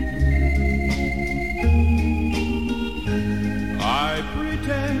 I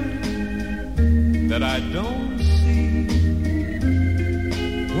pretend that I don't see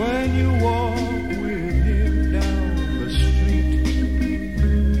when you walk with him down the street.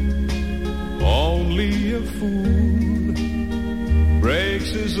 Only a fool breaks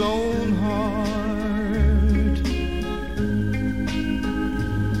his own heart.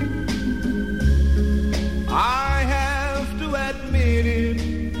 I have to admit it,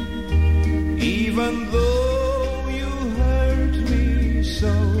 even though you hurt me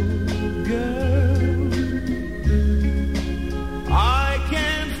so, girl. I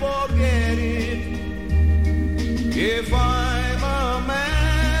can't forget it. If I'm a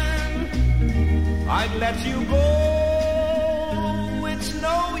man, I'd let you go. It's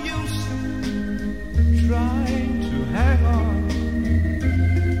no use trying to hang on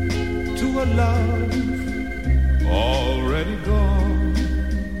to a love already gone.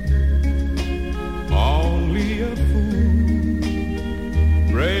 Only a fool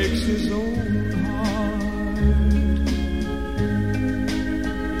breaks his own heart.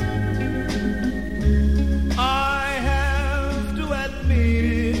 I have to admit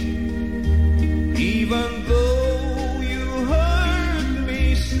it, even though you hurt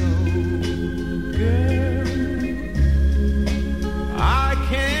me so, girl. I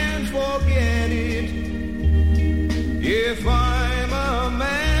can't forget it. If I'm a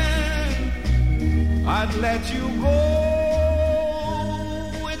man, I'd let you go.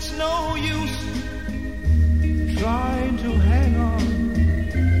 It's no use trying to hang on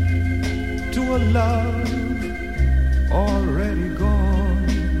to a love already gone.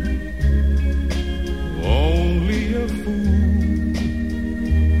 Only a fool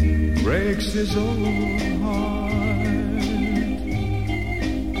breaks his own heart.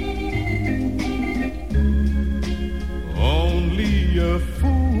 Only a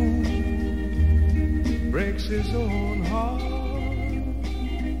fool breaks his own heart.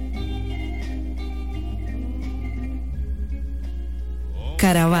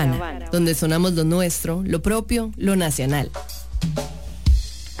 Caravana, donde sonamos lo nuestro, lo propio, lo nacional.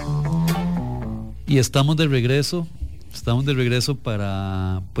 Y estamos de regreso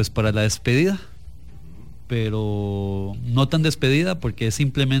para la despedida, pero no tan despedida porque es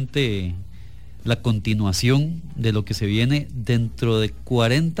simplemente la continuación de lo que se viene dentro de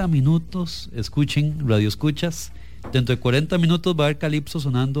 40 minutos. Escuchen, radio escuchas, dentro de 40 minutos va a haber calipso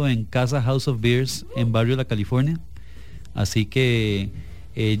sonando en Casa House of Beers en Barrio La California, así que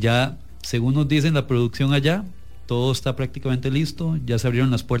ya según nos dicen la producción allá, todo está prácticamente listo, ya se abrieron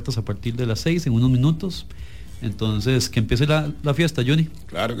las puertas a partir de las 6 en unos minutos, entonces que empiece la fiesta, Johnny.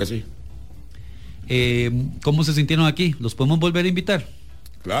 Claro que sí. ¿Cómo se sintieron aquí? ¿Los podemos volver a invitar?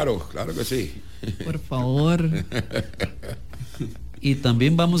 Claro que sí. Por favor. Y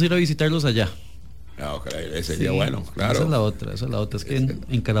también vamos a ir a visitarlos allá. No, ese sería bueno, claro. Esa es la otra. Es que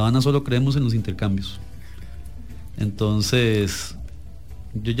en Caravana solo creemos en los intercambios. Entonces,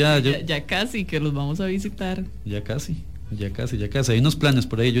 Yo ya casi que los vamos a visitar. Ya casi. Hay unos planes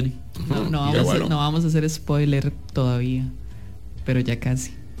por ahí, Johnny. No vamos a hacer spoiler todavía, pero ya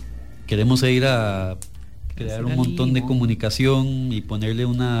casi. Queremos ir a crear un montón de comunicación y ponerle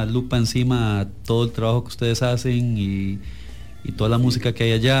una lupa encima a todo el trabajo que ustedes hacen y toda la música que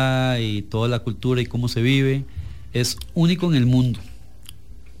hay allá y toda la cultura y cómo se vive. Es único en el mundo.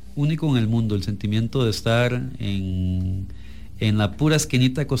 El sentimiento de estar en la pura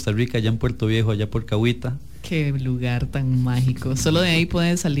esquinita de Costa Rica, allá en Puerto Viejo, allá por Cahuita. Qué lugar tan mágico. Solo de ahí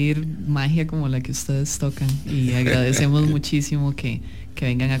puede salir magia como la que ustedes tocan. Y agradecemos muchísimo que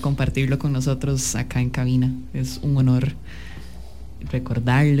vengan a compartirlo con nosotros acá en cabina. Es un honor.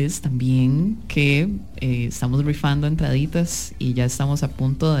 Recordarles también que estamos rifando entraditas y ya estamos a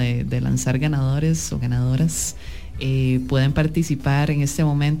punto de lanzar ganadores o ganadoras. Pueden participar en este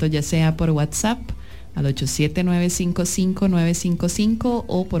momento ya sea por WhatsApp al 87955955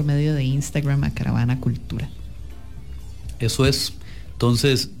 o por medio de Instagram a Caravana Cultura. Eso es.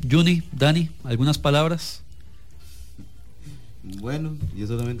 Entonces, Juni, Dani, ¿algunas palabras? Bueno, yo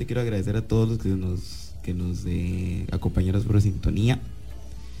solamente quiero agradecer a todos los que nos acompañaron por la sintonía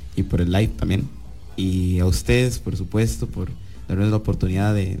y por el live también, y a ustedes por supuesto por darnos la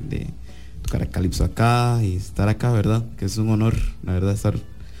oportunidad de tocar a Calypso acá y estar acá, ¿verdad? Que es un honor, la verdad, estar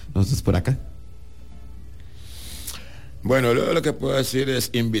nosotros por acá. Bueno, lo que puedo decir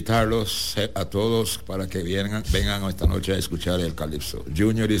es invitarlos a todos para que vengan esta noche a escuchar el Calypso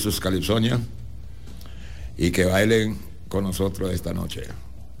Junior y sus Calypsonia y que bailen con nosotros esta noche.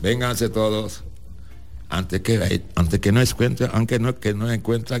 Vénganse todos antes que no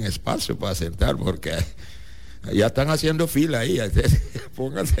encuentran espacio para sentar, porque ya están haciendo fila ahí.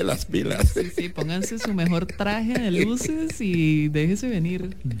 Pónganse las pilas. Sí, pónganse su mejor traje de luces y déjese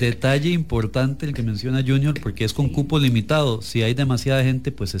venir. Detalle importante el que menciona Junior, porque es con cupo limitado. Si hay demasiada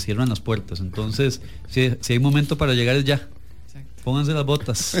gente, pues se cierran las puertas. Entonces, si hay momento para llegar, es ya. Exacto. Pónganse las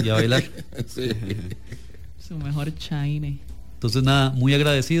botas y a bailar. Sí. Su mejor shine. Entonces nada, muy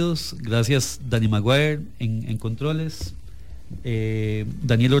agradecidos. Gracias Dani Maguire en controles,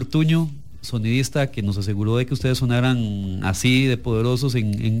 Daniel Ortuño, sonidista, que nos aseguró de que ustedes sonaran así de poderosos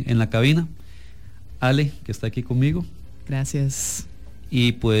en la cabina. Ale, que está aquí conmigo. Gracias.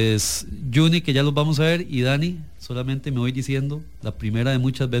 Y pues Juni, que ya los vamos a ver, y Dani, solamente me voy diciendo, la primera de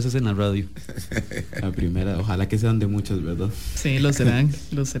muchas veces en la radio. La primera, ojalá que sean de muchas, ¿verdad? Sí, lo serán.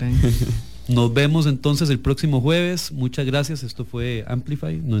 Nos vemos entonces el próximo jueves. Muchas gracias. Esto fue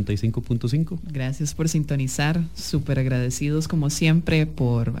Amplify 95.5. Gracias por sintonizar. Súper agradecidos como siempre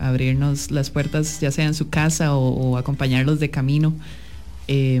por abrirnos las puertas, ya sea en su casa o acompañarlos de camino.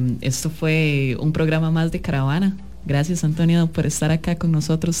 Esto fue un programa más de Caravana. Gracias, Antonio, por estar acá con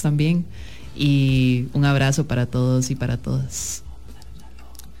nosotros también. Y un abrazo para todos y para todas.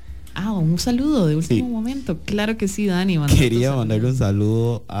 Un saludo de último momento. Claro que sí, Dani. Quería mandarle un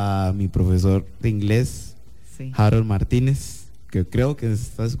saludo a mi profesor de inglés, Harold Martínez, que creo que se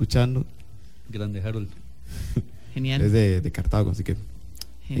está escuchando. Grande Harold. Genial. Es de Cartago, así que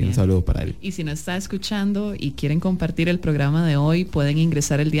un saludo para él. Y si no está escuchando y quieren compartir el programa de hoy, pueden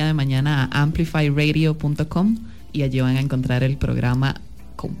ingresar el día de mañana a amplifyradio.com y allí van a encontrar el programa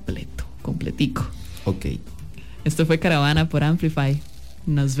completico. Ok. Esto fue Caravana por Amplify.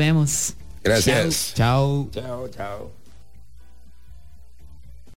 Nos vemos. Gracias. Chao. Chao.